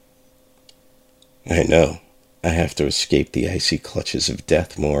giggling. "I know. I have to escape the icy clutches of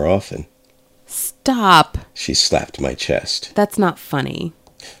death more often." Stop. She slapped my chest. That's not funny.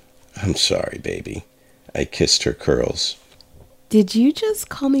 "I'm sorry, baby." I kissed her curls. Did you just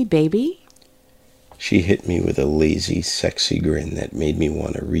call me baby? She hit me with a lazy, sexy grin that made me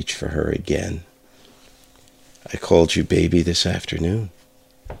want to reach for her again. "I called you baby this afternoon."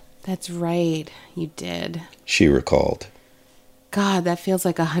 That's right. You did. She recalled. God, that feels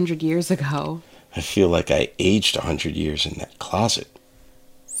like 100 years ago. I feel like I aged 100 years in that closet.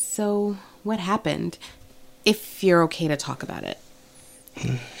 So, what happened? If you're okay to talk about it.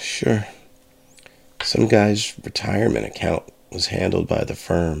 Sure. Some guy's retirement account was handled by the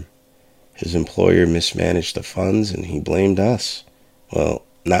firm. His employer mismanaged the funds and he blamed us. Well,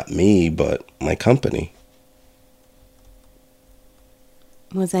 not me, but my company.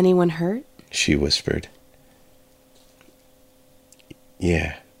 Was anyone hurt? She whispered.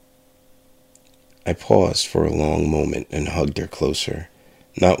 Yeah. I paused for a long moment and hugged her closer,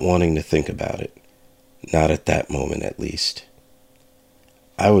 not wanting to think about it. Not at that moment, at least.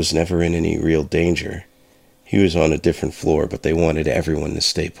 I was never in any real danger. He was on a different floor, but they wanted everyone to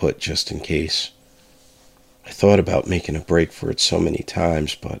stay put just in case. I thought about making a break for it so many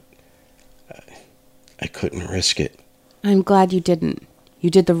times, but I couldn't risk it. I'm glad you didn't. You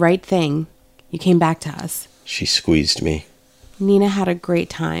did the right thing. You came back to us. She squeezed me. Nina had a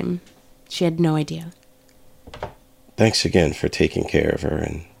great time. She had no idea. Thanks again for taking care of her,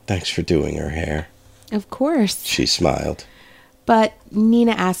 and thanks for doing her hair. Of course. She smiled. But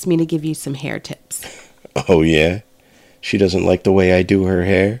Nina asked me to give you some hair tips. Oh, yeah? She doesn't like the way I do her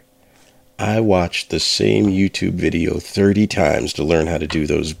hair? I watched the same YouTube video 30 times to learn how to do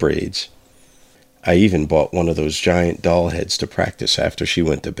those braids. I even bought one of those giant doll heads to practice after she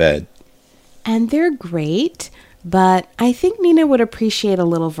went to bed. And they're great, but I think Nina would appreciate a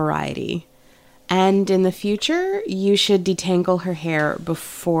little variety. And in the future, you should detangle her hair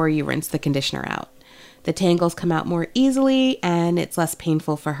before you rinse the conditioner out. The tangles come out more easily, and it's less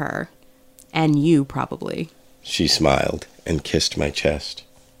painful for her. And you, probably. She smiled and kissed my chest.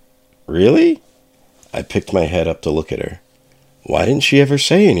 Really? I picked my head up to look at her. Why didn't she ever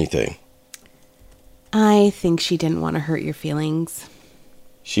say anything? I think she didn't want to hurt your feelings.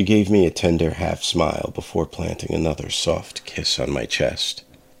 She gave me a tender half smile before planting another soft kiss on my chest.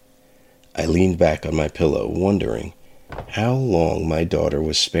 I leaned back on my pillow, wondering how long my daughter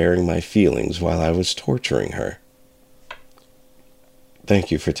was sparing my feelings while I was torturing her.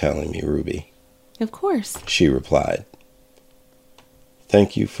 "Thank you for telling me, Ruby." Of course. She replied.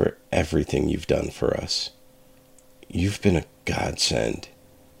 "Thank you for everything you've done for us. You've been a godsend.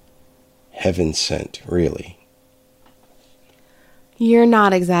 Heaven sent, really." You're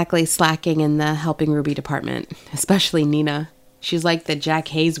not exactly slacking in the helping Ruby department, especially Nina. She's like the Jack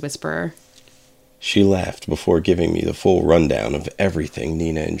Hayes whisperer. She laughed before giving me the full rundown of everything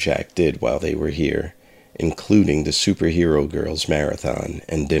Nina and Jack did while they were here, including the Superhero Girls Marathon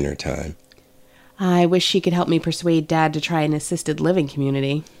and dinner time. I wish she could help me persuade Dad to try an assisted living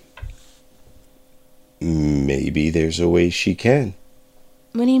community. Maybe there's a way she can.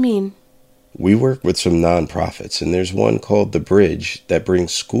 What do you mean? We work with some nonprofits, and there's one called The Bridge that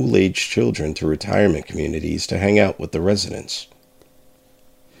brings school-aged children to retirement communities to hang out with the residents.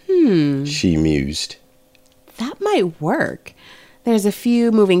 She mused. That might work. There's a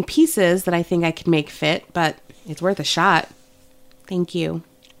few moving pieces that I think I could make fit, but it's worth a shot. Thank you.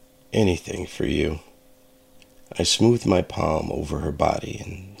 Anything for you. I smoothed my palm over her body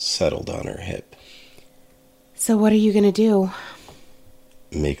and settled on her hip. So what are you going to do?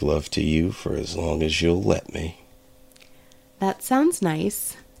 Make love to you for as long as you'll let me. That sounds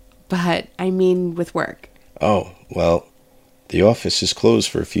nice, but I mean with work. Oh, well, the office is closed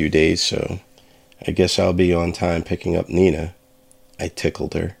for a few days, so I guess I'll be on time picking up Nina. I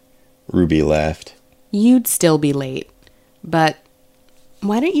tickled her. Ruby laughed. You'd still be late, but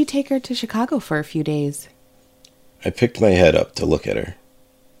Why don't you take her to Chicago for a few days? I picked my head up to look at her.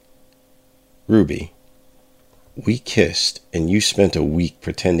 Ruby, we kissed and you spent a week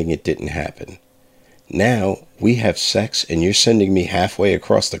pretending it didn't happen. Now we have sex and you're sending me halfway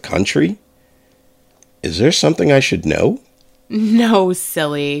across the country? Is there something I should know? No,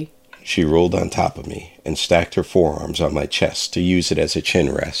 silly. She rolled on top of me and stacked her forearms on my chest to use it as a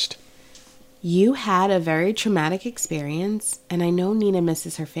chin rest. You had a very traumatic experience, and I know Nina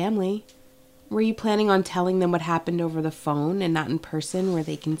misses her family. Were you planning on telling them what happened over the phone and not in person, where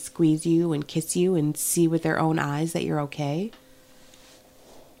they can squeeze you and kiss you and see with their own eyes that you're okay?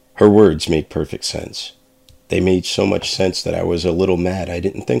 Her words made perfect sense. They made so much sense that I was a little mad I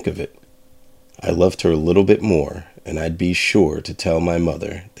didn't think of it. I loved her a little bit more, and I'd be sure to tell my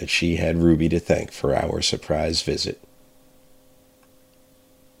mother that she had Ruby to thank for our surprise visit.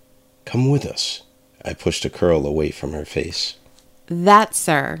 Come with us. I pushed a curl away from her face. That,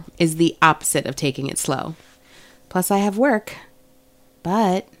 sir, is the opposite of taking it slow. Plus, I have work.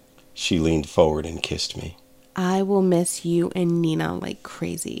 But She leaned forward and kissed me. I will miss you and Nina like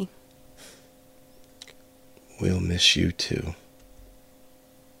crazy. We'll miss you too.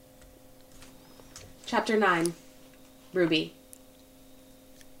 Chapter 9. Ruby.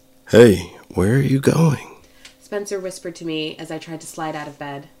 Hey, where are you going? Spencer whispered to me as I tried to slide out of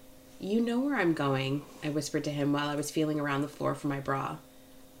bed. You know where I'm going, I whispered to him while I was feeling around the floor for my bra.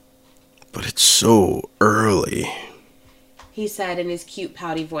 But it's so early. He said in his cute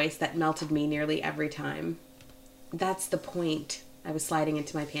pouty voice that melted me nearly every time. That's the point. I was sliding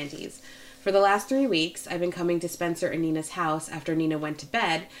into my panties. For the last 3 weeks, I've been coming to Spencer and Nina's house after Nina went to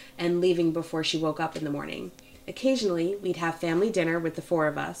bed and leaving before she woke up in the morning. Occasionally, we'd have family dinner with the 4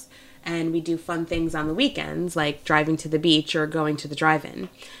 of us, and we'd do fun things on the weekends, like driving to the beach or going to the drive-in.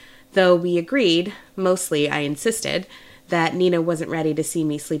 Though we agreed, mostly I insisted, that Nina wasn't ready to see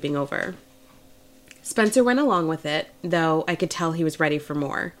me sleeping over. Spencer went along with it, though I could tell he was ready for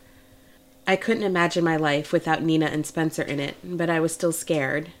more. I couldn't imagine my life without Nina and Spencer in it, but I was still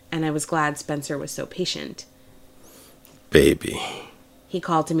scared, and I was glad Spencer was so patient. Baby, He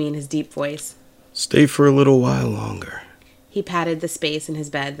called to me in his deep voice. stay for a little while longer. He patted the space in his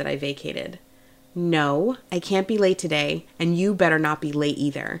bed that I vacated. No, I can't be late today, and you better not be late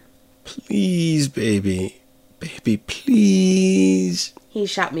either. Please, baby. Baby, please. He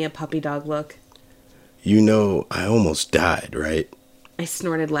shot me a puppy dog look. You know, I almost died, right? I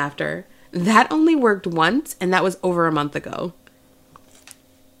snorted laughter. That only worked once, and that was over a month ago.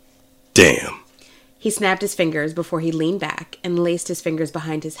 Damn. He snapped his fingers before he leaned back and laced his fingers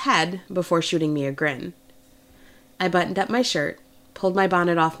behind his head before shooting me a grin. I buttoned up my shirt, pulled my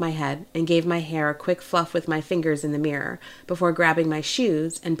bonnet off my head, and gave my hair a quick fluff with my fingers in the mirror before grabbing my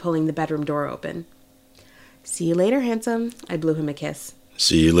shoes and pulling the bedroom door open. See you later, handsome. I blew him a kiss.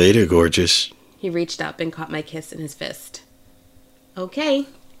 See you later, gorgeous. He reached up and caught my kiss in his fist. Okay,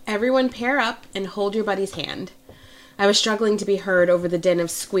 everyone pair up and hold your buddy's hand. I was struggling to be heard over the din of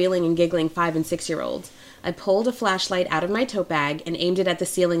squealing and giggling 5- and 6-year-olds. I pulled a flashlight out of my tote bag and aimed it at the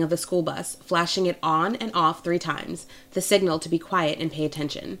ceiling of the school bus, flashing it on and off 3 times, the signal to be quiet and pay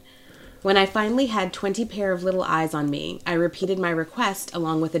attention. When I finally had 20 pair of little eyes on me, I repeated my request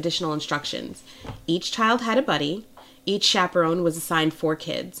along with additional instructions. Each child had a buddy. Each chaperone was assigned 4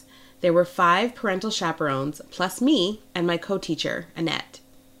 kids. There were 5 parental chaperones, plus me and my co-teacher, Annette.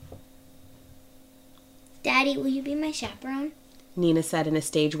 Daddy, will you be my chaperone? Nina said in a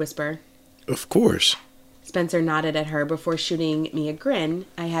stage whisper. Of course. Spencer nodded at her before shooting me a grin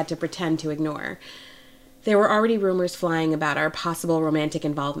I had to pretend to ignore. There were already rumors flying about our possible romantic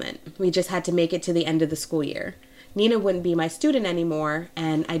involvement. We just had to make it to the end of the school year. Nina wouldn't be my student anymore,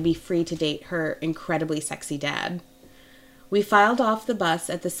 and I'd be free to date her incredibly sexy dad. We filed off the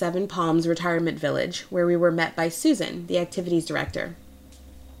bus at the 7 Palms Retirement Village, where we were met by Susan, the activities director.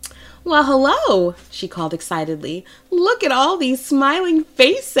 Well, hello, she called excitedly. Look at all these smiling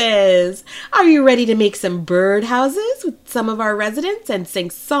faces. Are you ready to make some birdhouses with some of our residents and sing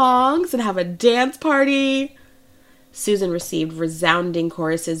songs and have a dance party? Susan received resounding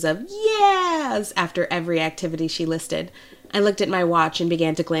choruses of yes after every activity she listed. I looked at my watch and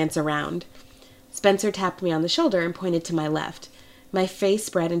began to glance around. Spencer tapped me on the shoulder and pointed to my left. My face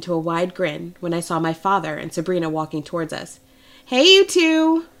spread into a wide grin when I saw my father and Sabrina walking towards us. Hey, you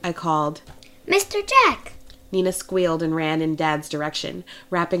two, I called. Mr. Jack! Nina squealed and ran in Dad's direction,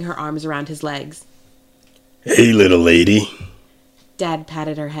 wrapping her arms around his legs. Hey, little lady. Dad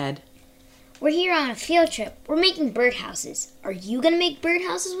patted her head. We're here on a field trip. We're making birdhouses. Are you going to make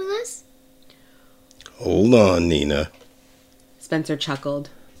birdhouses with us? Hold on, Nina. Spencer chuckled.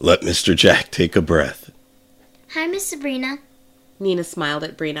 Let Mr. Jack take a breath. Hi, Miss Sabrina. Nina smiled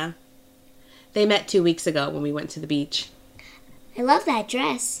at Brina. They met 2 weeks ago when we went to the beach. I love that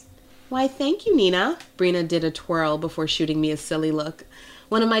dress. Why, thank you, Nina. Brina did a twirl before shooting me a silly look.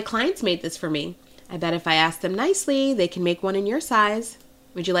 One of my clients made this for me. I bet if I ask them nicely, they can make one in your size.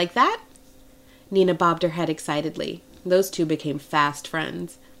 Would you like that? Nina bobbed her head excitedly. Those two became fast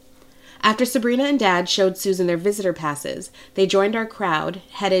friends. After Sabrina and Dad showed Susan their visitor passes, they joined our crowd,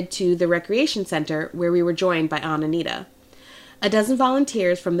 headed to the recreation center where we were joined by Aunt Anita. A dozen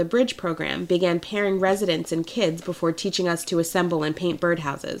volunteers from the Bridge program began pairing residents and kids before teaching us to assemble and paint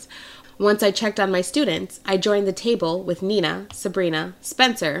birdhouses. Once I checked on my students, I joined the table with Nina, Sabrina,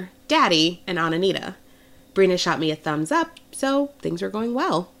 Spencer, Daddy, and Aunt Anita. Brina shot me a thumbs up, so things were going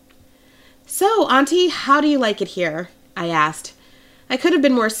well. So, Auntie, how do you like it here? I asked. I could have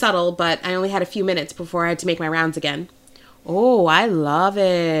been more subtle, but I only had a few minutes before I had to make my rounds again. Oh, I love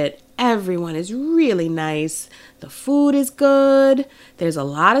it. Everyone is really nice. The food is good. There's a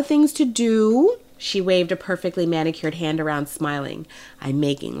lot of things to do. She waved a perfectly manicured hand around, smiling. I'm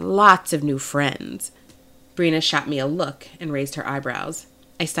making lots of new friends. Brina shot me a look and raised her eyebrows.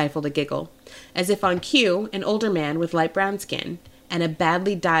 I stifled a giggle. As if on cue, an older man with light brown skin and a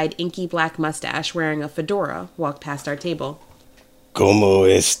badly dyed inky black mustache wearing a fedora walked past our table. ¿Cómo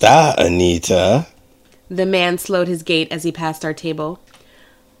está, Anita? The man slowed his gait as he passed our table.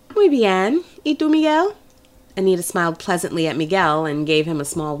 Muy bien. ¿Y tú, Miguel? Anita smiled pleasantly at Miguel and gave him a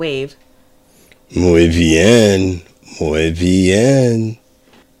small wave. Muy bien, muy bien.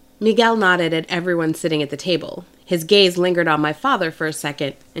 Miguel nodded at everyone sitting at the table. His gaze lingered on my father for a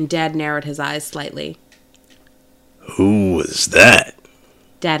second, and Dad narrowed his eyes slightly. Who was that?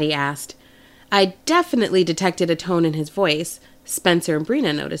 Daddy asked. I definitely detected a tone in his voice. Spencer and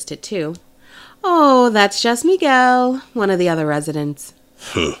Brina noticed it too. Oh, that's just Miguel, one of the other residents.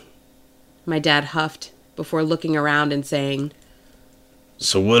 My dad huffed before looking around and saying,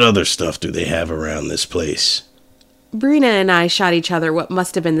 So what other stuff do they have around this place? Brina and I shot each other what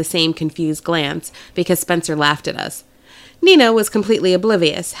must have been the same confused glance, because Spencer laughed at us. Nina was completely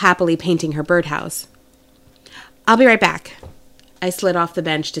oblivious, happily painting her birdhouse. I'll be right back. I slid off the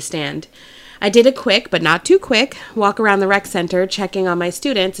bench to stand. I did a quick, but not too quick, walk around the rec center, checking on my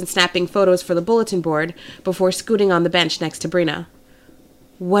students and snapping photos for the bulletin board before scooting on the bench next to Brina.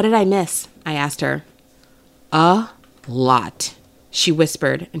 What did I miss? I asked her. A lot, she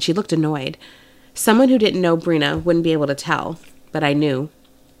whispered, and she looked annoyed. Someone who didn't know Brina wouldn't be able to tell, but I knew.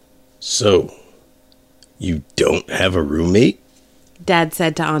 So, you don't have a roommate? Dad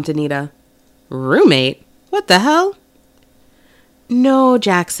said to Aunt Anita. Roommate? What the hell? No,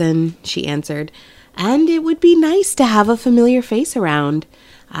 Jackson, she answered, and it would be nice to have a familiar face around.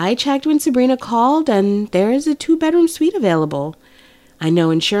 I checked when Sabrina called, and there is a 2-bedroom suite available. I know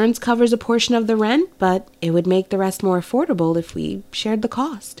insurance covers a portion of the rent, but it would make the rest more affordable if we shared the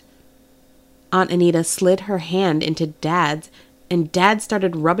cost. Aunt Anita slid her hand into Dad's, and Dad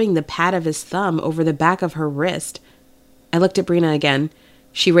started rubbing the pad of his thumb over the back of her wrist. I looked at Brina again.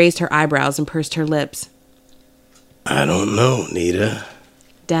 She raised her eyebrows and pursed her lips. I don't know, Nita,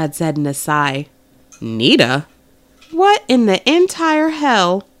 Dad said in a sigh. Nita? What in the entire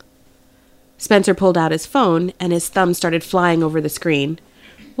hell? Spencer pulled out his phone, and his thumb started flying over the screen.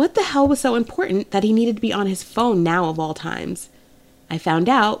 What the hell was so important that he needed to be on his phone now of all times? I found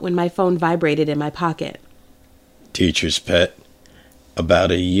out when my phone vibrated in my pocket. Teacher's pet.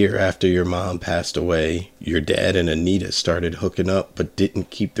 About a year after your mom passed away, your dad and Anita started hooking up but didn't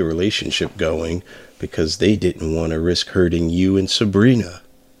keep the relationship going because they didn't want to risk hurting you and Sabrina.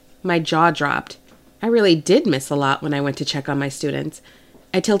 My jaw dropped. I really did miss a lot when I went to check on my students.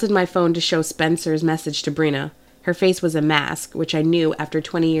 I tilted my phone to show Spencer's message to Brina. Her face was a mask, which I knew after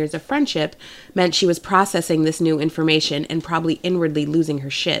 20 years of friendship meant she was processing this new information and probably inwardly losing her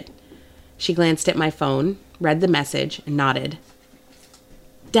shit. She glanced at my phone, read the message, and nodded.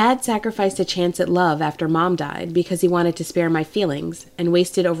 Dad sacrificed a chance at love after Mom died because he wanted to spare my feelings and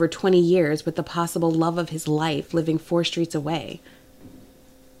wasted over 20 years with the possible love of his life living 4 streets away.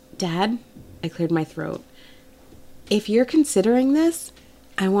 Dad, I cleared my throat. If you're considering this,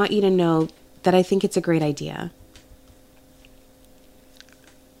 I want you to know that I think it's a great idea.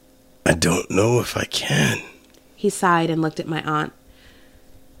 I don't know if I can. He sighed and looked at my aunt.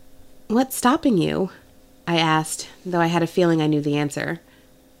 What's stopping you? I asked, though I had a feeling I knew the answer.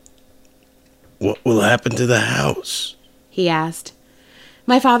 What will happen to the house? He asked.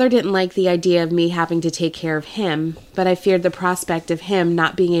 My father didn't like the idea of me having to take care of him, but I feared the prospect of him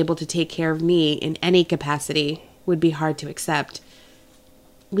not being able to take care of me in any capacity would be hard to accept.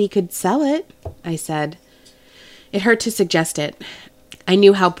 We could sell it, I said. It hurt to suggest it. I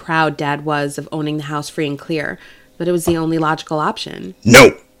knew how proud Dad was of owning the house free and clear, but it was the only logical option.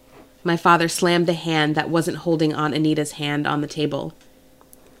 No! My father slammed the hand that wasn't holding Aunt Anita's hand on the table.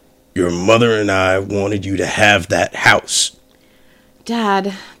 Your mother and I wanted you to have that house.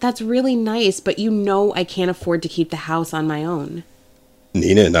 Dad, that's really nice, but you know I can't afford to keep the house on my own.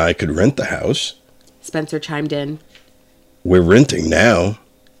 Nina and I could rent the house. Spencer chimed in. We're renting now.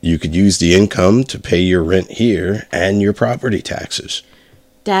 You could use the income to pay your rent here and your property taxes.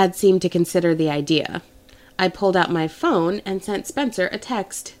 Dad seemed to consider the idea. I pulled out my phone and sent Spencer a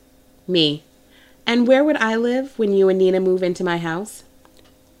text. Me. And where would I live when you and Nina move into my house?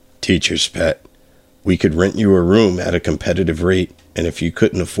 Teacher's pet. We could rent you a room at a competitive rate, and if you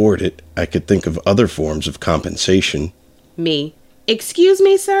couldn't afford it, I could think of other forms of compensation. Me. Excuse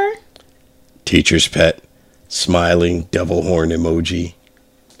me, sir? Teacher's pet. Smiling devil horn emoji.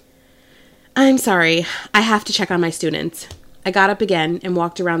 I'm sorry. I have to check on my students. I got up again and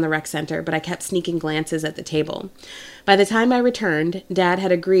walked around the rec center, but I kept sneaking glances at the table. By the time I returned, Dad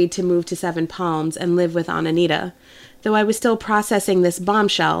had agreed to move to Seven Palms and live with Aunt Anita. Though I was still processing this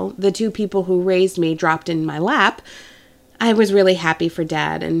bombshell, the two people who raised me dropped in my lap, I was really happy for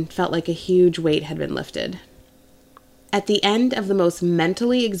Dad and felt like a huge weight had been lifted. At the end of the most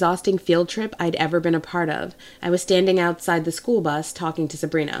mentally exhausting field trip I'd ever been a part of, I was standing outside the school bus talking to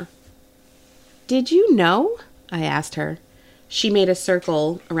Sabrina. "Did you know?" I asked her. She made a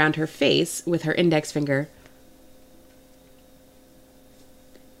circle around her face with her index finger.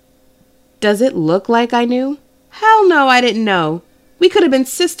 "Does it look like I knew?" "Hell no, I didn't know. We could have been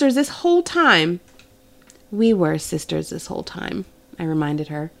sisters this whole time." "We were sisters this whole time," I reminded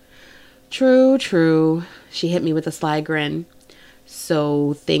her. "True, true." She hit me with a sly grin.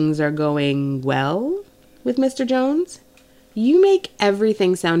 "So things are going well with Mr. Jones?" "You make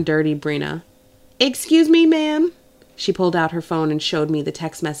everything sound dirty, Brina." "Excuse me, ma'am?" She pulled out her phone and showed me the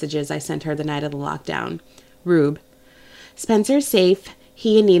text messages I sent her the night of the lockdown. Rube. "Spencer's safe.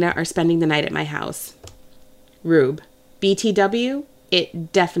 He and Nina are spending the night at my house." Rube. "BTW?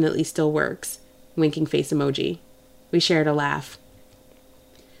 It definitely still works." Winking face emoji. We shared a laugh.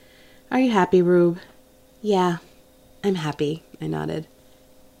 "Are you happy, Rube?" "Yeah, I'm happy," I nodded.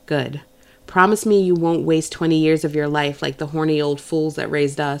 "Good. Promise me you won't waste 20 years of your life like the horny old fools that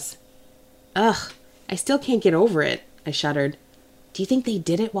raised us." "Ugh, I still can't get over it," I shuddered. "Do you think they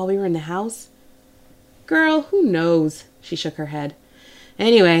did it while we were in the house?" "Girl, who knows?" She shook her head.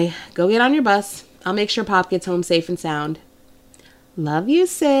 "Anyway, go get on your bus. I'll make sure Pop gets home safe and sound." "Love you,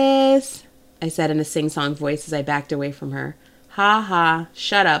 sis," I said in a sing-song voice as I backed away from her. "Ha ha,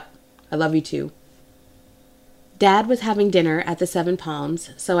 shut up. I love you too." Dad was having dinner at the Seven Palms,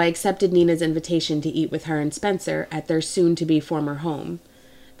 so I accepted Nina's invitation to eat with her and Spencer at their soon-to-be former home.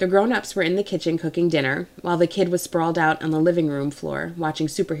 The grown-ups were in the kitchen cooking dinner, while the kid was sprawled out on the living room floor watching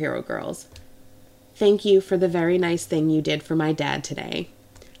Superhero Girls. "Thank you for the very nice thing you did for my dad today."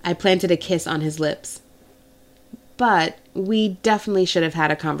 I planted a kiss on his lips. "But we definitely should have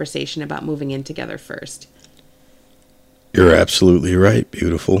had a conversation about moving in together first." You're absolutely right,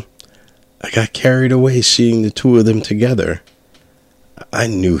 beautiful. I got carried away seeing the two of them together. I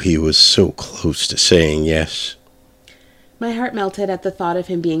knew he was so close to saying yes. My heart melted at the thought of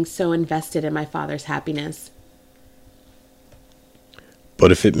him being so invested in my father's happiness.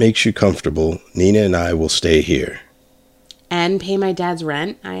 But if it makes you comfortable, Nina and I will stay here. "And pay my dad's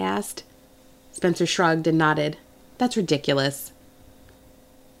rent?" I asked. Spencer shrugged and nodded. "That's ridiculous."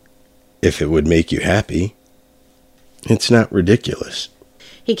 If it would make you happy. It's not ridiculous.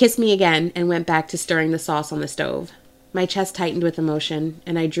 He kissed me again and went back to stirring the sauce on the stove. My chest tightened with emotion,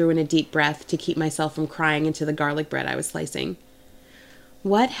 and I drew in a deep breath to keep myself from crying into the garlic bread I was slicing.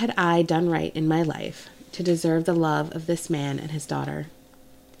 What had I done right in my life to deserve the love of this man and his daughter?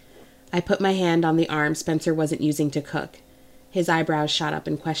 I put my hand on the arm Spencer wasn't using to cook. His eyebrows shot up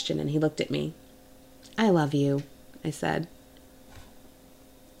in question, and he looked at me. "I love you," I said.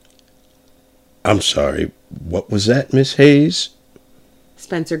 I'm sorry, what was that, Miss Hayes?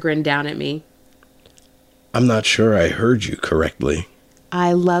 Spencer grinned down at me. I'm not sure I heard you correctly.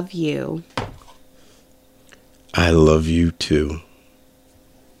 "I love you." I love you too.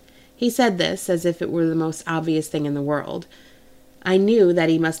 He said this as if it were the most obvious thing in the world. I knew that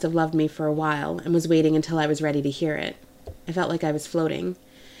he must have loved me for a while and was waiting until I was ready to hear it. I felt like I was floating.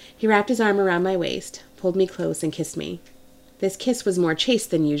 He wrapped his arm around my waist, pulled me close, and kissed me. This kiss was more chaste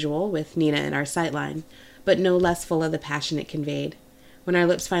than usual, with Nina in our sightline, but no less full of the passion it conveyed. When our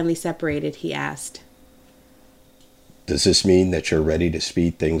lips finally separated, he asked, Does this mean that you're ready to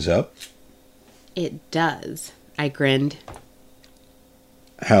speed things up? "It does," I grinned.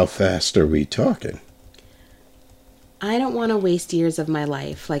 How fast are we talking? I don't want to waste years of my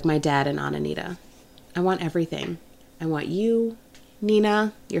life like my dad and Aunt Anita. I want everything. I want you,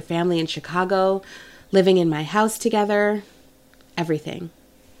 Nina, your family in Chicago, living in my house together, everything.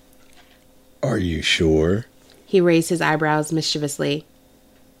 Are you sure? He raised his eyebrows mischievously.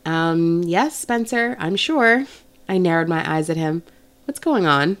 Yes, Spencer, I'm sure. I narrowed my eyes at him. What's going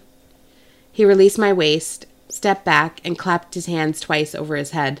on? He released my waist, stepped back, and clapped his hands twice over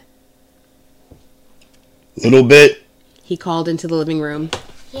his head. Little bit. He called into the living room.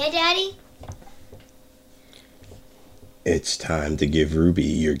 Yeah, Daddy? It's time to give Ruby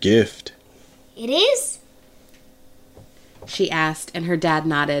your gift. It is? She asked, and her dad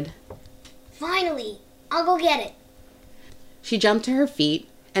nodded. Finally. I'll go get it. She jumped to her feet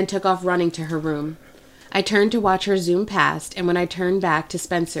and took off running to her room. I turned to watch her zoom past, and when I turned back to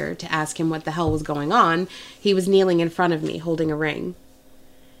Spencer to ask him what the hell was going on, he was kneeling in front of me, holding a ring.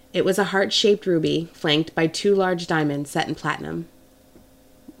 It was a heart-shaped ruby, flanked by 2 large diamonds set in platinum.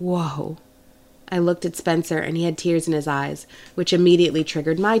 Whoa. I looked at Spencer, and he had tears in his eyes, which immediately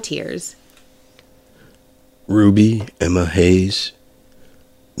triggered my tears. Ruby Emma Hayes,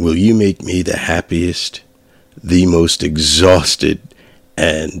 will you make me the happiest, the most exhausted,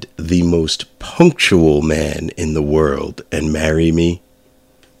 and the most punctual man in the world and marry me?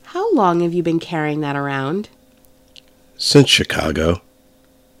 How long have you been carrying that around? Since Chicago.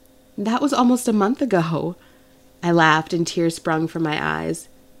 That was almost a month ago. I laughed and tears sprung from my eyes.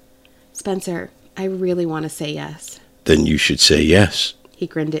 Spencer, I really want to say yes. Then you should say yes. He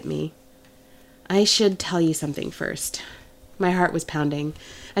grinned at me. I should tell you something first. My heart was pounding.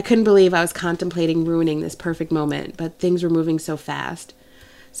 I couldn't believe I was contemplating ruining this perfect moment, but things were moving so fast.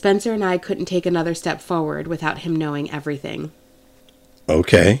 Spencer and I couldn't take another step forward without him knowing everything.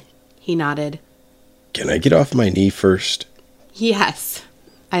 Okay. He nodded. Can I get off my knee first? Yes.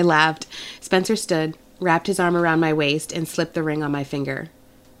 I laughed. Spencer stood, wrapped his arm around my waist, and slipped the ring on my finger.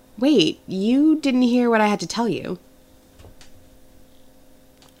 Wait, you didn't hear what I had to tell you.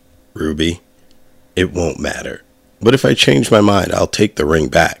 Ruby, it won't matter. But if I change my mind, I'll take the ring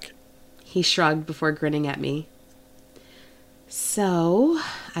back. He shrugged before grinning at me. So,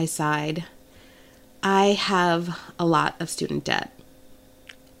 I sighed. I have a lot of student debt.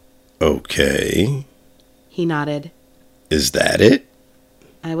 Okay. He nodded. Is that it?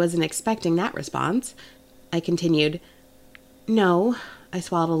 I wasn't expecting that response. I continued. No, I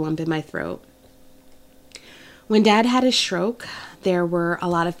swallowed a lump in my throat. When Dad had his stroke, there were a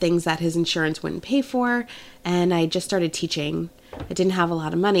lot of things that his insurance wouldn't pay for, and I just started teaching. I didn't have a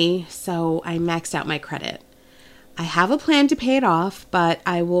lot of money, so I maxed out my credit. I have a plan to pay it off, but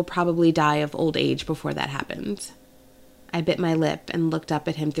I will probably die of old age before that happens. I bit my lip and looked up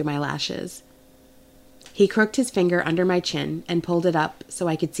at him through my lashes. He crooked his finger under my chin and pulled it up so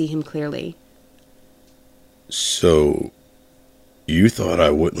I could see him clearly. So, you thought I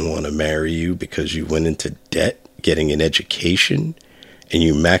wouldn't want to marry you because you went into debt getting an education and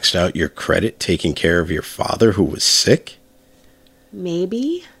you maxed out your credit taking care of your father who was sick?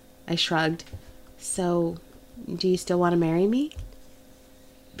 Maybe, I shrugged. So, do you still want to marry me?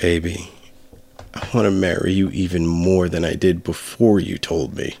 Baby, I want to marry you even more than I did before you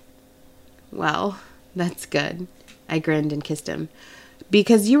told me. Well, that's good. I grinned and kissed him.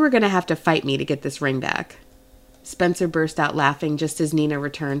 Because you were going to have to fight me to get this ring back. Spencer burst out laughing just as Nina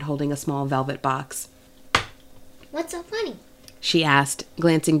returned holding a small velvet box. What's so funny? She asked,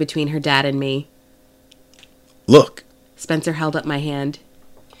 glancing between her dad and me. Look. Spencer held up my hand.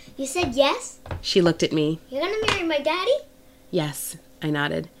 You said yes? She looked at me. You're gonna marry my daddy? Yes, I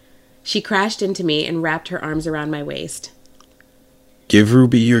nodded. She crashed into me and wrapped her arms around my waist. Give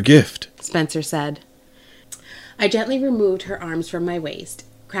Ruby your gift, Spencer said. I gently removed her arms from my waist,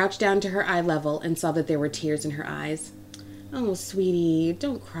 crouched down to her eye level, and saw that there were tears in her eyes. Oh, sweetie,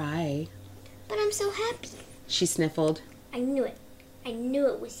 don't cry. But I'm so happy. She sniffled. I knew it. I knew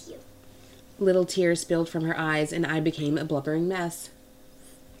it was you. Little tears spilled from her eyes, and I became a blubbering mess.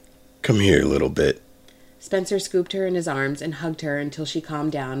 Come here, little bit. Spencer scooped her in his arms and hugged her until she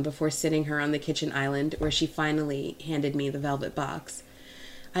calmed down before sitting her on the kitchen island, where she finally handed me the velvet box.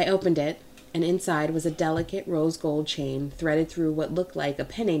 I opened it, and inside was a delicate rose gold chain threaded through what looked like a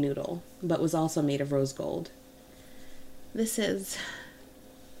penne noodle, but was also made of rose gold. This is...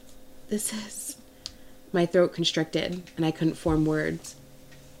 My throat constricted, and I couldn't form words.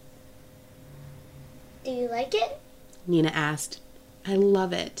 Do you like it? Nina asked. I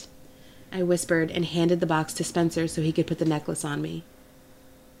love it. I whispered and handed the box to Spencer so he could put the necklace on me.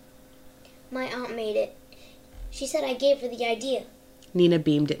 My aunt made it. She said I gave her the idea. Nina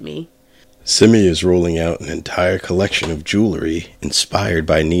beamed at me. Simi is rolling out an entire collection of jewelry inspired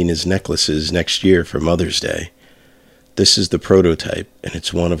by Nina's necklaces next year for Mother's Day. This is the prototype, and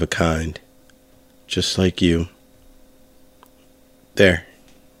it's one of a kind. Just like you. There.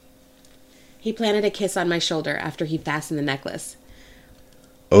 He planted a kiss on my shoulder after he fastened the necklace.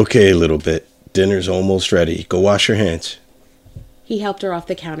 Okay, little bit. Dinner's almost ready. Go wash your hands. He helped her off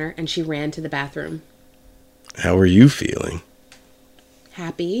the counter and she ran to the bathroom. How are you feeling?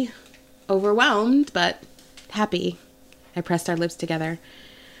 Happy. Overwhelmed, but happy. I pressed our lips together.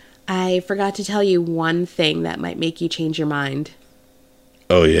 I forgot to tell you one thing that might make you change your mind.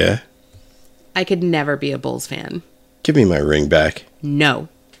 Oh, yeah? I could never be a Bulls fan. Give me my ring back. No.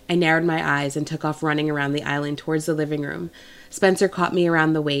 I narrowed my eyes and took off running around the island towards the living room. Spencer caught me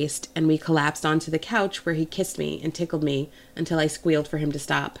around the waist, and we collapsed onto the couch where he kissed me and tickled me until I squealed for him to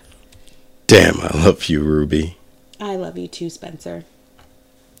stop. Damn, I love you, Ruby. I love you too, Spencer.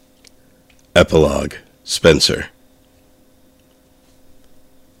 Epilogue. Spencer.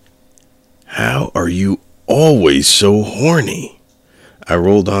 How are you always so horny? I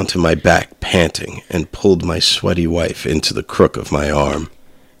rolled onto my back, panting, and pulled my sweaty wife into the crook of my arm.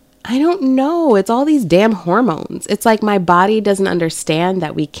 I don't know. It's all these damn hormones. It's like my body doesn't understand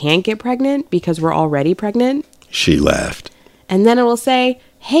that we can't get pregnant because we're already pregnant. She laughed. And then it will say,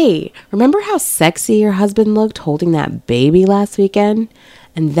 hey, remember how sexy your husband looked holding that baby last weekend?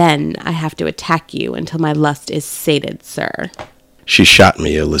 And then I have to attack you until my lust is sated, sir. She shot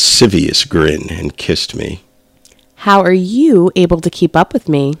me a lascivious grin and kissed me. How are you able to keep up with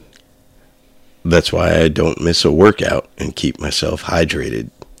me? That's why I don't miss a workout and keep myself hydrated.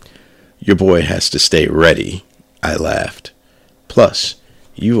 Your boy has to stay ready, I laughed. Plus,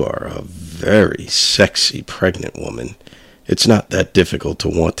 you are a very sexy pregnant woman. It's not that difficult to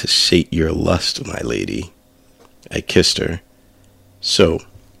want to sate your lust, my lady. I kissed her. So,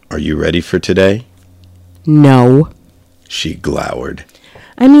 are you ready for today? No. She glowered.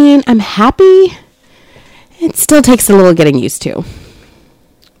 I mean, I'm happy. It still takes a little getting used to.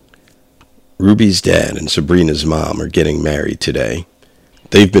 Ruby's dad and Sabrina's mom are getting married today.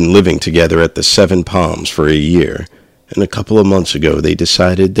 They've been living together at the Seven Palms for a year, and a couple of months ago they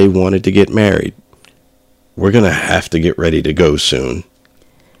decided they wanted to get married. We're going to have to get ready to go soon.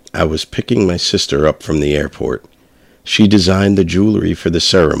 I was picking my sister up from the airport. She designed the jewelry for the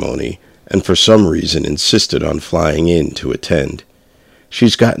ceremony, and for some reason insisted on flying in to attend.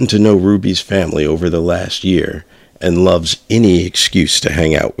 She's gotten to know Ruby's family over the last year, and loves any excuse to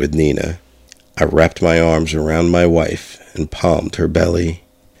hang out with Nina. I wrapped my arms around my wife and palmed her belly.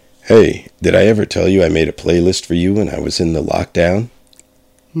 Hey, did I ever tell you I made a playlist for you when I was in the lockdown?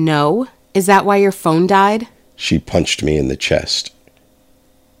 No? Is that why your phone died? She punched me in the chest.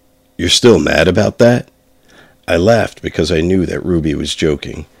 You're still mad about that? I laughed because I knew that Ruby was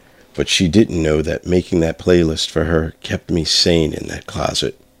joking, but she didn't know that making that playlist for her kept me sane in that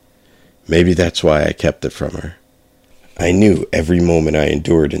closet. Maybe that's why I kept it from her. I knew every moment I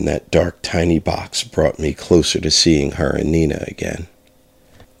endured in that dark, tiny box brought me closer to seeing her and Nina again.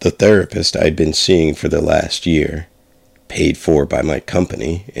 The therapist I'd been seeing for the last year, paid for by my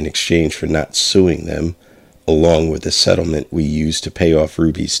company in exchange for not suing them, along with the settlement we used to pay off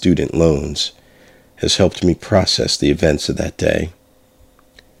Ruby's student loans, has helped me process the events of that day.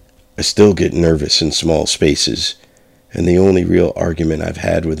 I still get nervous in small spaces, and the only real argument I've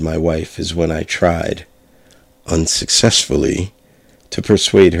had with my wife is when I tried, unsuccessfully, to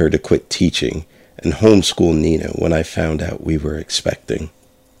persuade her to quit teaching and homeschool Nina when I found out we were expecting.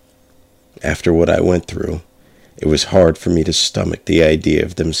 After what I went through, it was hard for me to stomach the idea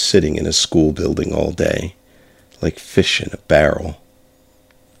of them sitting in a school building all day, like fish in a barrel.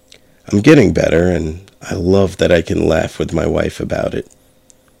 I'm getting better, and I love that I can laugh with my wife about it.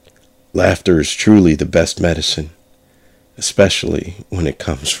 Laughter is truly the best medicine, especially when it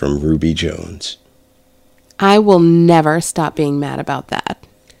comes from Ruby Jones. I will never stop being mad about that.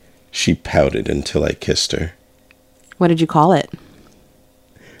 She pouted until I kissed her. What did you call it?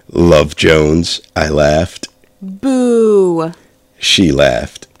 Love Jones, I laughed. Boo. She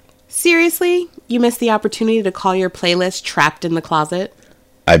laughed. Seriously? You missed the opportunity to call your playlist Trapped in the Closet?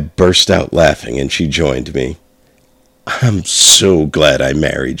 I burst out laughing and she joined me. I'm so glad I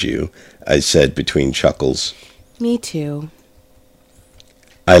married you, I said between chuckles. Me too.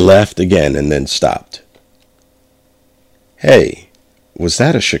 I laughed again and then stopped. Hey, was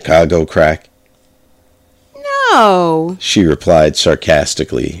that a Chicago crack? No. She replied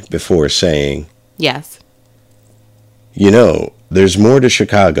sarcastically before saying, Yes. You know, there's more to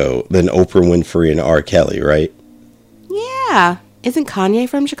Chicago than Oprah Winfrey and R. Kelly, right? Yeah. Isn't Kanye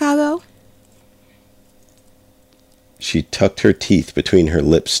from Chicago? She tucked her teeth between her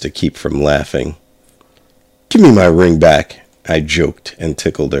lips to keep from laughing. Give me my ring back, I joked and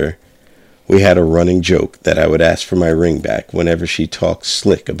tickled her. We had a running joke that I would ask for my ring back whenever she talked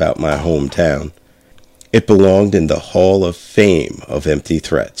slick about my hometown. It belonged in the Hall of Fame of empty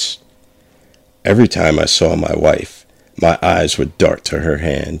threats. Every time I saw my wife, my eyes would dart to her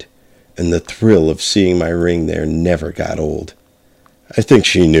hand, and the thrill of seeing my ring there never got old. I think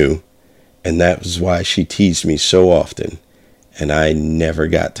she knew, and that was why she teased me so often, and I never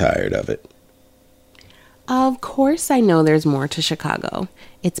got tired of it. Of course I know there's more to Chicago.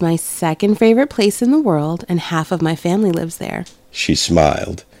 It's my second favorite place in the world, and half of my family lives there. She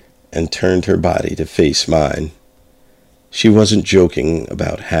smiled and turned her body to face mine. She wasn't joking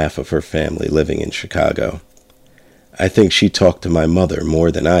about half of her family living in Chicago. I think she talked to my mother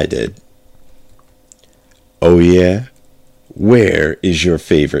more than I did. Oh yeah? Where is your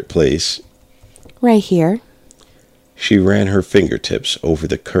favorite place? Right here. She ran her fingertips over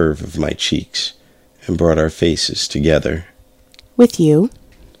the curve of my cheeks and brought our faces together. With you.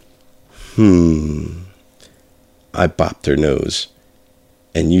 I bopped her nose.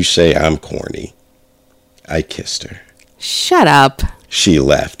 And you say I'm corny. I kissed her. Shut up. She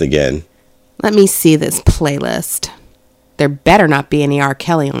laughed again. Let me see this playlist. There better not be any R.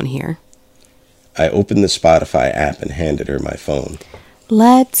 Kelly on here. I opened the Spotify app and handed her my phone.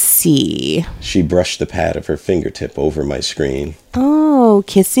 Let's see. She brushed the pad of her fingertip over my screen. Oh,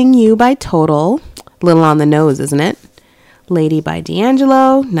 Kissing You by Total. Little on the nose, isn't it? Lady by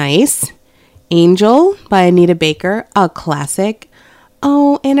D'Angelo. Nice. Angel by Anita Baker. A classic.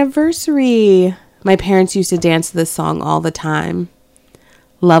 Oh, Anniversary. My parents used to dance to this song all the time.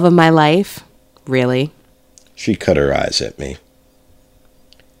 Love of My Life. Really? She cut her eyes at me.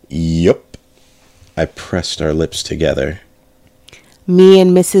 Yup. I pressed our lips together. Me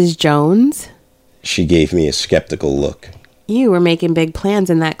and Mrs. Jones. She gave me a skeptical look. You were making big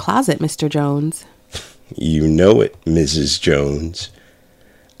plans in that closet, Mr. Jones. You know it, Mrs. Jones.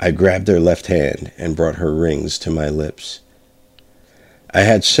 I grabbed her left hand and brought her rings to my lips. I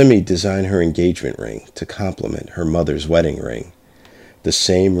had Simi design her engagement ring to complement her mother's wedding ring. The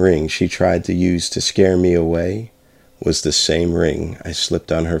same ring she tried to use to scare me away was the same ring I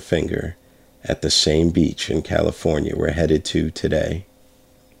slipped on her finger at the same beach in California we're headed to today.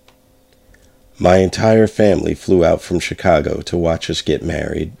 My entire family flew out from Chicago to watch us get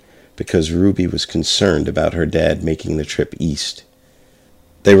married because Ruby was concerned about her dad making the trip east.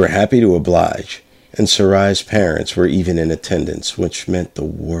 They were happy to oblige, and Sarai's parents were even in attendance, which meant the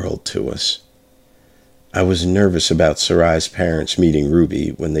world to us. I was nervous about Sarai's parents meeting Ruby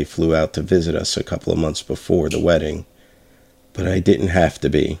when they flew out to visit us a couple of months before the wedding, but I didn't have to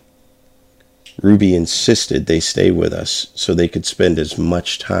be. Ruby insisted they stay with us so they could spend as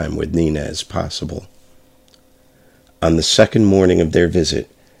much time with Nina as possible. On the second morning of their visit,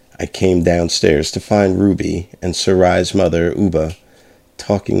 I came downstairs to find Ruby and Sarai's mother, Uba,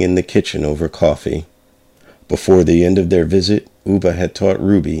 talking in the kitchen over coffee. Before the end of their visit, Uba had taught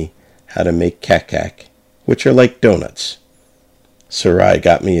Ruby how to make kakak, which are like donuts. Sarai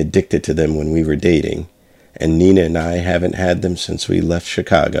got me addicted to them when we were dating, and Nina and I haven't had them since we left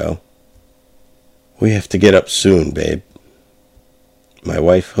Chicago. We have to get up soon, babe. My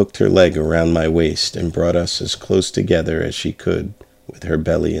wife hooked her leg around my waist and brought us as close together as she could, with her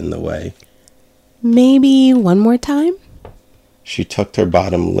belly in the way. Maybe one more time? She tucked her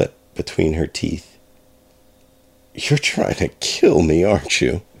bottom lip between her teeth. You're trying to kill me, aren't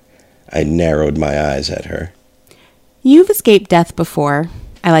you? I narrowed my eyes at her. You've escaped death before.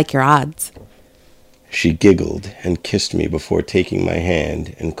 I like your odds. She giggled and kissed me before taking my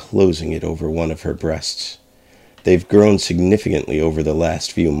hand and closing it over one of her breasts. They've grown significantly over the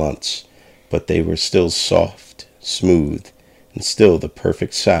last few months, but they were still soft, smooth, and still the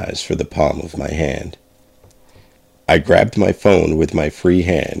perfect size for the palm of my hand. I grabbed my phone with my free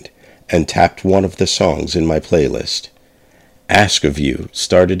hand and tapped one of the songs in my playlist. Ask of You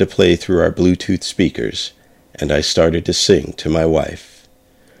started to play through our Bluetooth speakers, and I started to sing to my wife.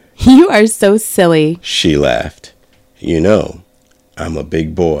 You are so silly. She laughed. You know, I'm a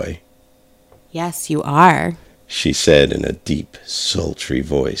big boy. Yes, you are, she said in a deep, sultry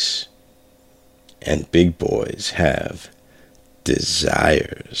voice. And big boys have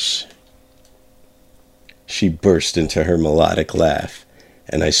desires. She burst into her melodic laugh,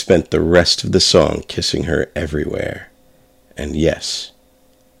 and I spent the rest of the song kissing her everywhere. And yes,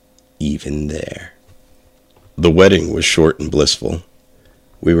 even there. The wedding was short and blissful.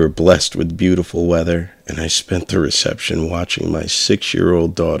 We were blessed with beautiful weather, and I spent the reception watching my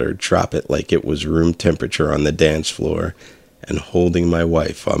 6-year-old daughter drop it like it was room temperature on the dance floor and holding my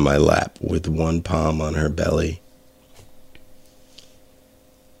wife on my lap with one palm on her belly.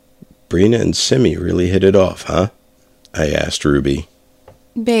 Brina and Simi really hit it off, huh? I asked Ruby.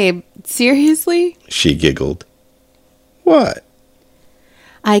 Babe, seriously? She giggled. What?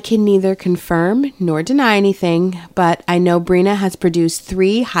 I can neither confirm nor deny anything, but I know Brina has produced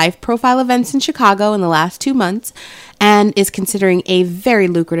 3 high-profile events in Chicago in the last 2 months and is considering a very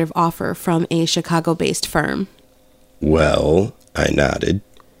lucrative offer from a Chicago-based firm. Well, I nodded.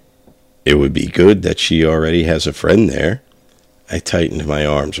 It would be good that she already has a friend there. I tightened my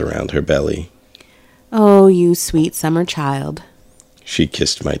arms around her belly. Oh, you sweet summer child. She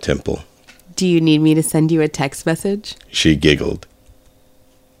kissed my temple. Do you need me to send you a text message? She giggled.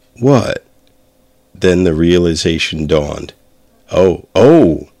 What? Then the realization dawned.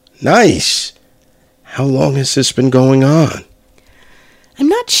 Oh, nice! How long has this been going on? I'm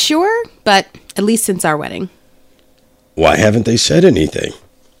not sure, but at least since our wedding. Why haven't they said anything?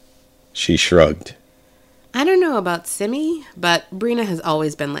 She shrugged. I don't know about Simi, but Brina has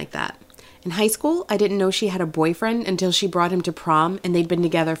always been like that. In high school, I didn't know she had a boyfriend until she brought him to prom, and they'd been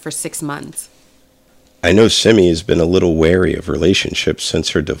together for 6 months. I know Simi has been a little wary of relationships since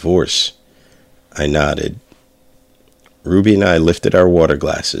her divorce. I nodded. Ruby and I lifted our water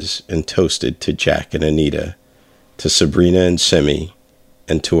glasses and toasted to Jack and Anita, to Sabrina and Simi,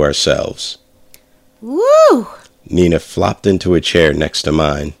 and to ourselves. Woo! Nina flopped into a chair next to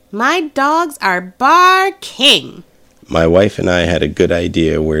mine. My dogs are barking. My wife and I had a good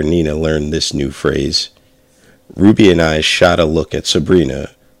idea where Nina learned this new phrase. Ruby and I shot a look at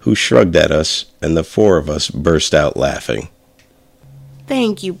Sabrina, who shrugged at us, and the 4 of us burst out laughing.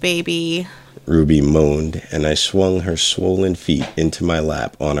 Thank you, baby. Ruby moaned, and I swung her swollen feet into my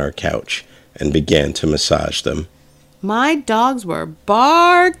lap on our couch and began to massage them. My dogs were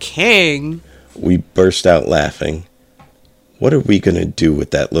barking. We burst out laughing. What are we going to do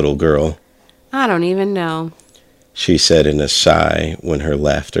with that little girl? I don't even know, she said in a sigh when her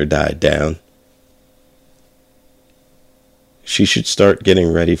laughter died down. She should start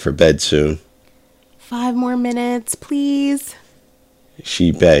getting ready for bed soon. 5 more minutes, please.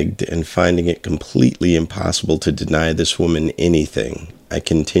 She begged, and finding it completely impossible to deny this woman anything, I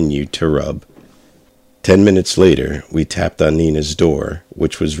continued to rub. 10 minutes later, we tapped on Nina's door,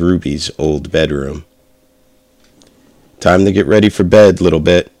 which was Ruby's old bedroom. Time to get ready for bed, little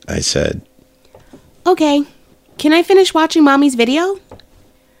bit, I said. Okay. Can I finish watching Mommy's video?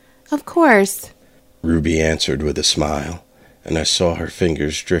 Of course. Ruby answered with a smile, and I saw her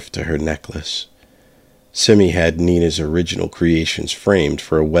fingers drift to her necklace. Simi had Nina's original creations framed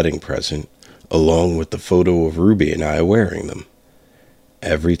for a wedding present, along with the photo of Ruby and I wearing them.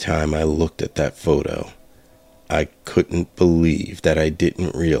 Every time I looked at that photo, I couldn't believe that I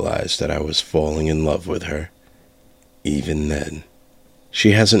didn't realize that I was falling in love with her. Even then.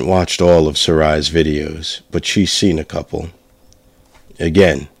 She hasn't watched all of Sarai's videos, but she's seen a couple.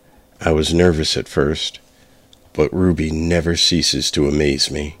 Again, I was nervous at first, but Ruby never ceases to amaze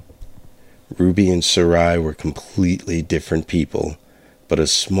me. Ruby and Sarai were completely different people, but a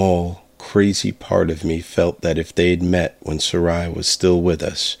small, crazy part of me felt that if they'd met when Sarai was still with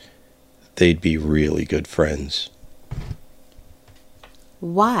us, they'd be really good friends.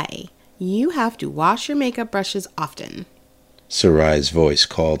 Why? You have to wash your makeup brushes often. Sarai's voice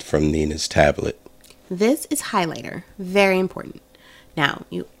called from Nina's tablet. This is highlighter. Very important. Now,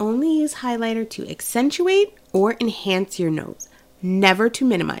 you only use highlighter to accentuate or enhance your nose, never to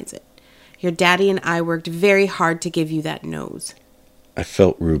minimize it. Your daddy and I worked very hard to give you that nose. I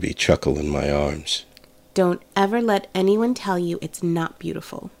felt Ruby chuckle in my arms. Don't ever let anyone tell you it's not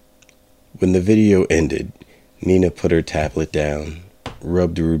beautiful. When the video ended, Nina put her tablet down,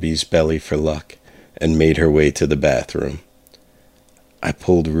 rubbed Ruby's belly for luck, and made her way to the bathroom. I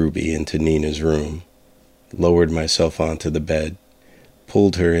pulled Ruby into Nina's room, lowered myself onto the bed,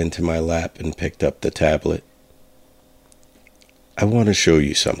 pulled her into my lap, and picked up the tablet. I want to show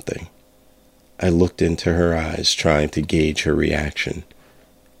you something. I looked into her eyes, trying to gauge her reaction.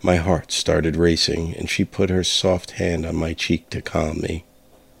 My heart started racing, and she put her soft hand on my cheek to calm me.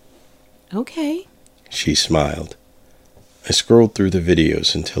 Okay. She smiled. I scrolled through the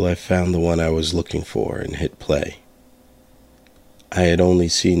videos until I found the one I was looking for and hit play. I had only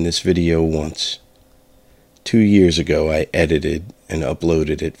seen this video once. 2 years ago, I edited and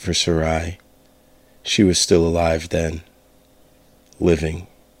uploaded it for Sarai. She was still alive then, living,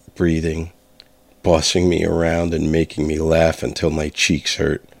 breathing, bossing me around and making me laugh until my cheeks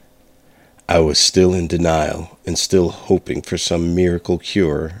hurt. I was still in denial and still hoping for some miracle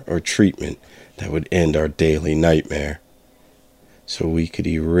cure or treatment that would end our daily nightmare, so we could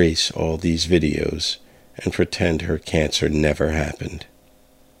erase all these videos and pretend her cancer never happened.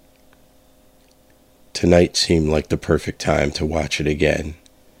 Tonight seemed like the perfect time to watch it again,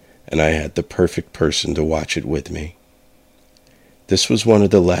 and I had the perfect person to watch it with me. This was one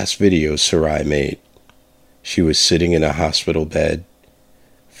of the last videos Sarai made. She was sitting in a hospital bed,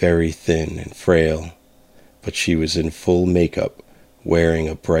 very thin and frail, but she was in full makeup, wearing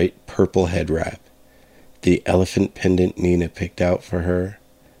a bright purple head wrap, the elephant pendant Nina picked out for her,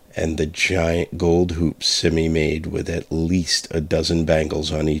 and the giant gold hoops Simi made with at least a dozen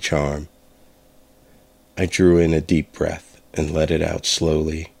bangles on each arm. I drew in a deep breath and let it out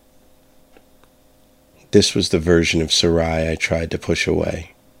slowly. This was the version of Sarai I tried to push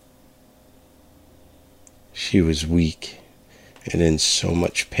away. She was weak and in so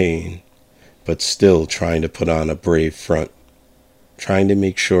much pain, but still trying to put on a brave front, trying to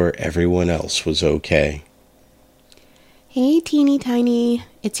make sure everyone else was okay. Hey, teeny tiny,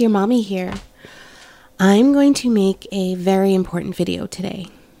 it's your mommy here. I'm going to make a very important video today.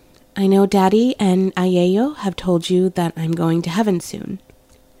 I know Daddy and Ayeyo have told you that I'm going to heaven soon.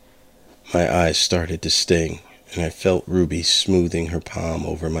 My eyes started to sting, and I felt Ruby smoothing her palm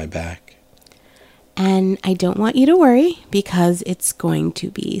over my back. And I don't want you to worry because it's going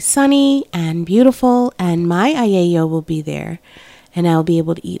to be sunny and beautiful, and my Ayeyo will be there, and I'll be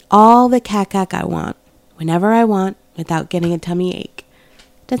able to eat all the kakak I want, whenever I want, without getting a tummy ache.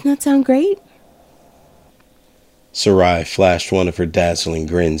 Doesn't that sound great? Sarai flashed one of her dazzling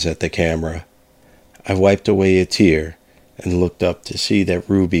grins at the camera. I wiped away a tear and looked up to see that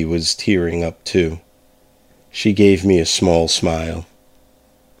Ruby was tearing up too. She gave me a small smile.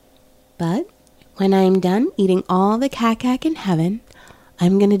 But when I'm done eating all the kakak in heaven,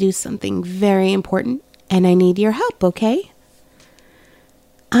 I'm going to do something very important, and I need your help, okay?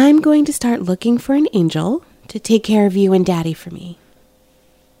 I'm going to start looking for an angel to take care of you and Daddy for me.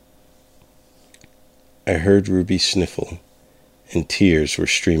 I heard Ruby sniffle, and tears were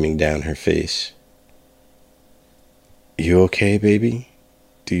streaming down her face. You okay, baby?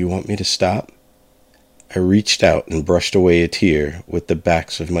 Do you want me to stop? I reached out and brushed away a tear with the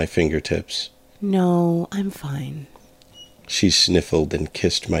backs of my fingertips. No, I'm fine. She sniffled and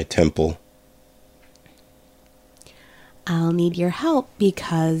kissed my temple. I'll need your help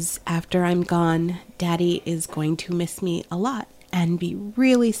because after I'm gone, Daddy is going to miss me a lot and be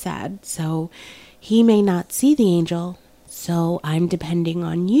really sad, so he may not see the angel. So I'm depending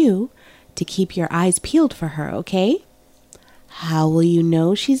on you to keep your eyes peeled for her, okay? How will you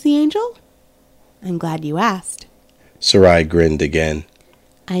know she's the angel? I'm glad you asked. Sarai grinned again.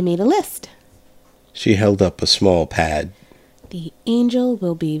 I made a list. She held up a small pad. The angel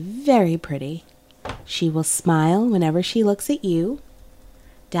will be very pretty. She will smile whenever she looks at you.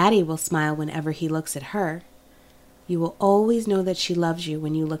 Daddy will smile whenever he looks at her. You will always know that she loves you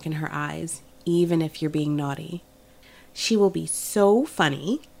when you look in her eyes, even if you're being naughty. She will be so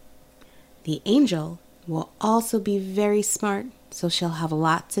funny. The angel will also be very smart, so she'll have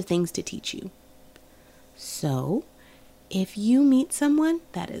lots of things to teach you. So, if you meet someone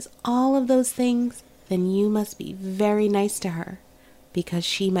that is all of those things, then you must be very nice to her, because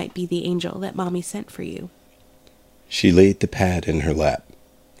she might be the angel that Mommy sent for you. She laid the pad in her lap,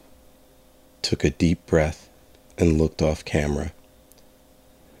 took a deep breath, and looked off camera.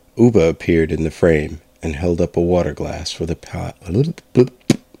 Uba appeared in the frame and held up a water glass with a pot.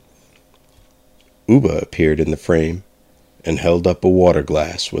 Uba appeared in the frame and held up a water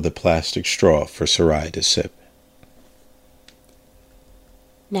glass with a plastic straw for Sarai to sip.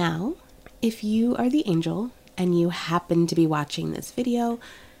 Now, if you are the angel and you happen to be watching this video,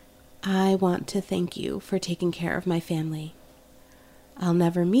 I want to thank you for taking care of my family. I'll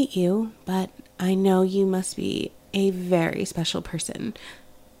never meet you, but I know you must be a very special person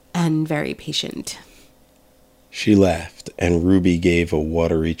and very patient. She laughed, and Ruby gave a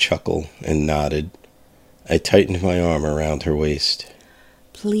watery chuckle and nodded. I tightened my arm around her waist.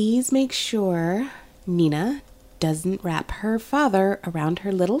 Please make sure Nina doesn't wrap her father around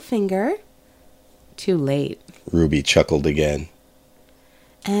her little finger. Too late. Ruby chuckled again.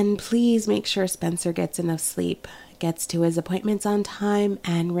 And please make sure Spencer gets enough sleep, gets to his appointments on time,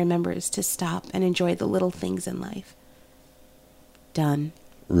 and remembers to stop and enjoy the little things in life. Done.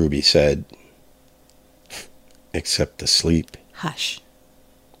 Ruby said. Except the sleep. Hush.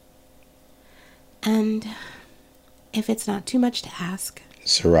 And if it's not too much to ask,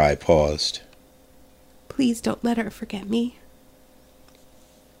 Sarai paused. please don't let her forget me.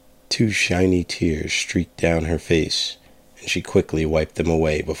 2 shiny tears streaked down her face, and she quickly wiped them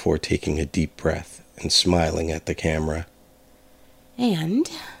away before taking a deep breath and smiling at the camera. And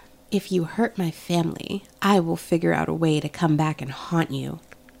if you hurt my family, I will figure out a way to come back and haunt you.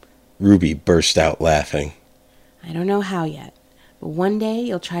 Ruby burst out laughing. I don't know how yet, but one day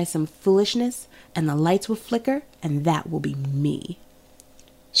you'll try some foolishness and the lights will flicker and that will be me.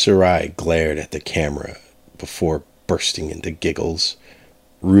 Sarai glared at the camera before bursting into giggles.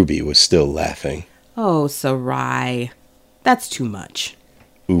 Ruby was still laughing. Oh, Sarai, that's too much.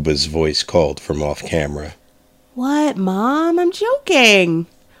 Uba's voice called from off camera. What, Mom? I'm joking.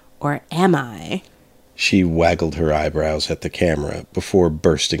 Or am I? She waggled her eyebrows at the camera before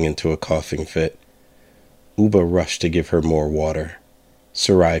bursting into a coughing fit. Uba rushed to give her more water.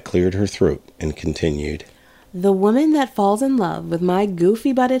 Sarai cleared her throat and continued. The woman that falls in love with my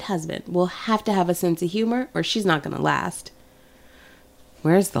goofy-butted husband will have to have a sense of humor or she's not going to last.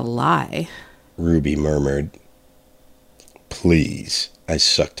 Where's the lie? Ruby murmured. Please, I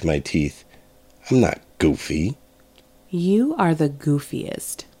sucked my teeth. I'm not goofy. You are the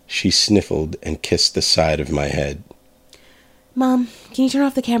goofiest. She sniffled and kissed the side of my head. Mom, can you turn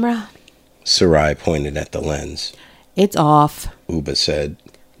off the camera? Sarai pointed at the lens. It's off. Uba said.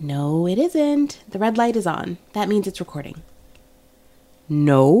 No, it isn't. The red light is on. That means it's recording.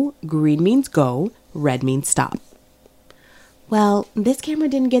 No, green means go, red means stop. Well, this camera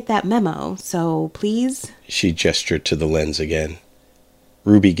didn't get that memo, so please. She gestured to the lens again.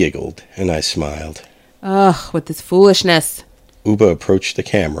 Ruby giggled, and I smiled. Ugh, with this foolishness. Uba approached the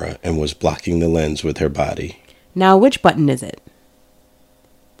camera and was blocking the lens with her body. Now, which button is it?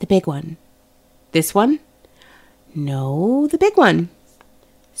 The big one. This one? No, the big one.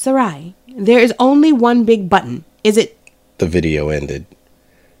 Sarai, there is only one big button. Is it? The video ended.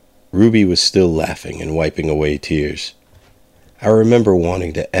 Ruby was still laughing and wiping away tears. I remember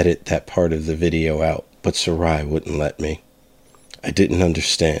wanting to edit that part of the video out, but Sarai wouldn't let me. I didn't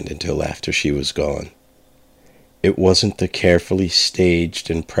understand until after she was gone. It wasn't the carefully staged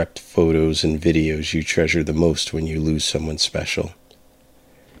and prepped photos and videos you treasure the most when you lose someone special.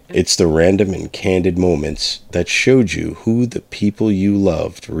 It's the random and candid moments that showed you who the people you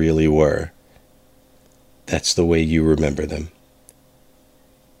loved really were. That's the way you remember them.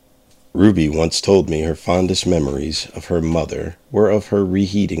 Ruby once told me her fondest memories of her mother were of her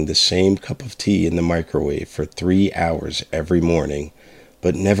reheating the same cup of tea in the microwave for 3 hours every morning,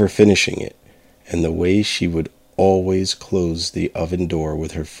 but never finishing it, and the way she would always close the oven door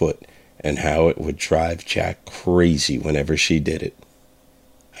with her foot, and how it would drive Jack crazy whenever she did it.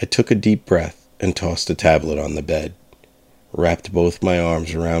 I took a deep breath and tossed the tablet on the bed, wrapped both my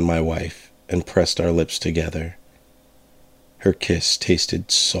arms around my wife, and pressed our lips together. Her kiss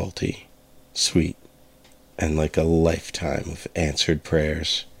tasted salty, sweet, and like a lifetime of answered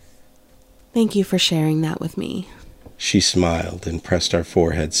prayers. Thank you for sharing that with me. She smiled and pressed our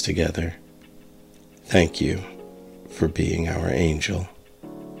foreheads together. Thank you for being our angel.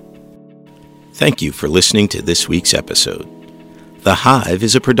 Thank you for listening to this week's episode. The Hive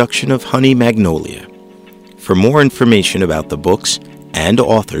is a production of Honey Magnolia. For more information about the books and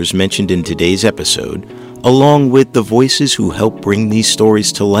authors mentioned in today's episode, along with the voices who help bring these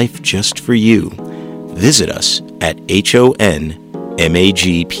stories to life just for you, visit us at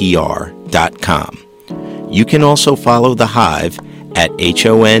honmagpr.com. You can also follow The Hive at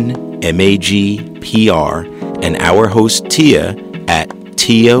honmagpr and our host Tia at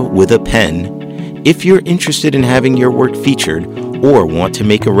Tia with a pen. If you're interested in having your work featured or want to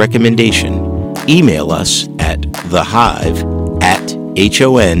make a recommendation, email us at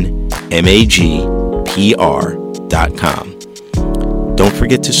thehive@honmagpr.com. Don't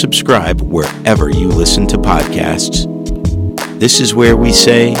forget to subscribe wherever you listen to podcasts. This is where we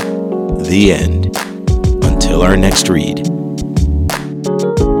say the end. Until our next read.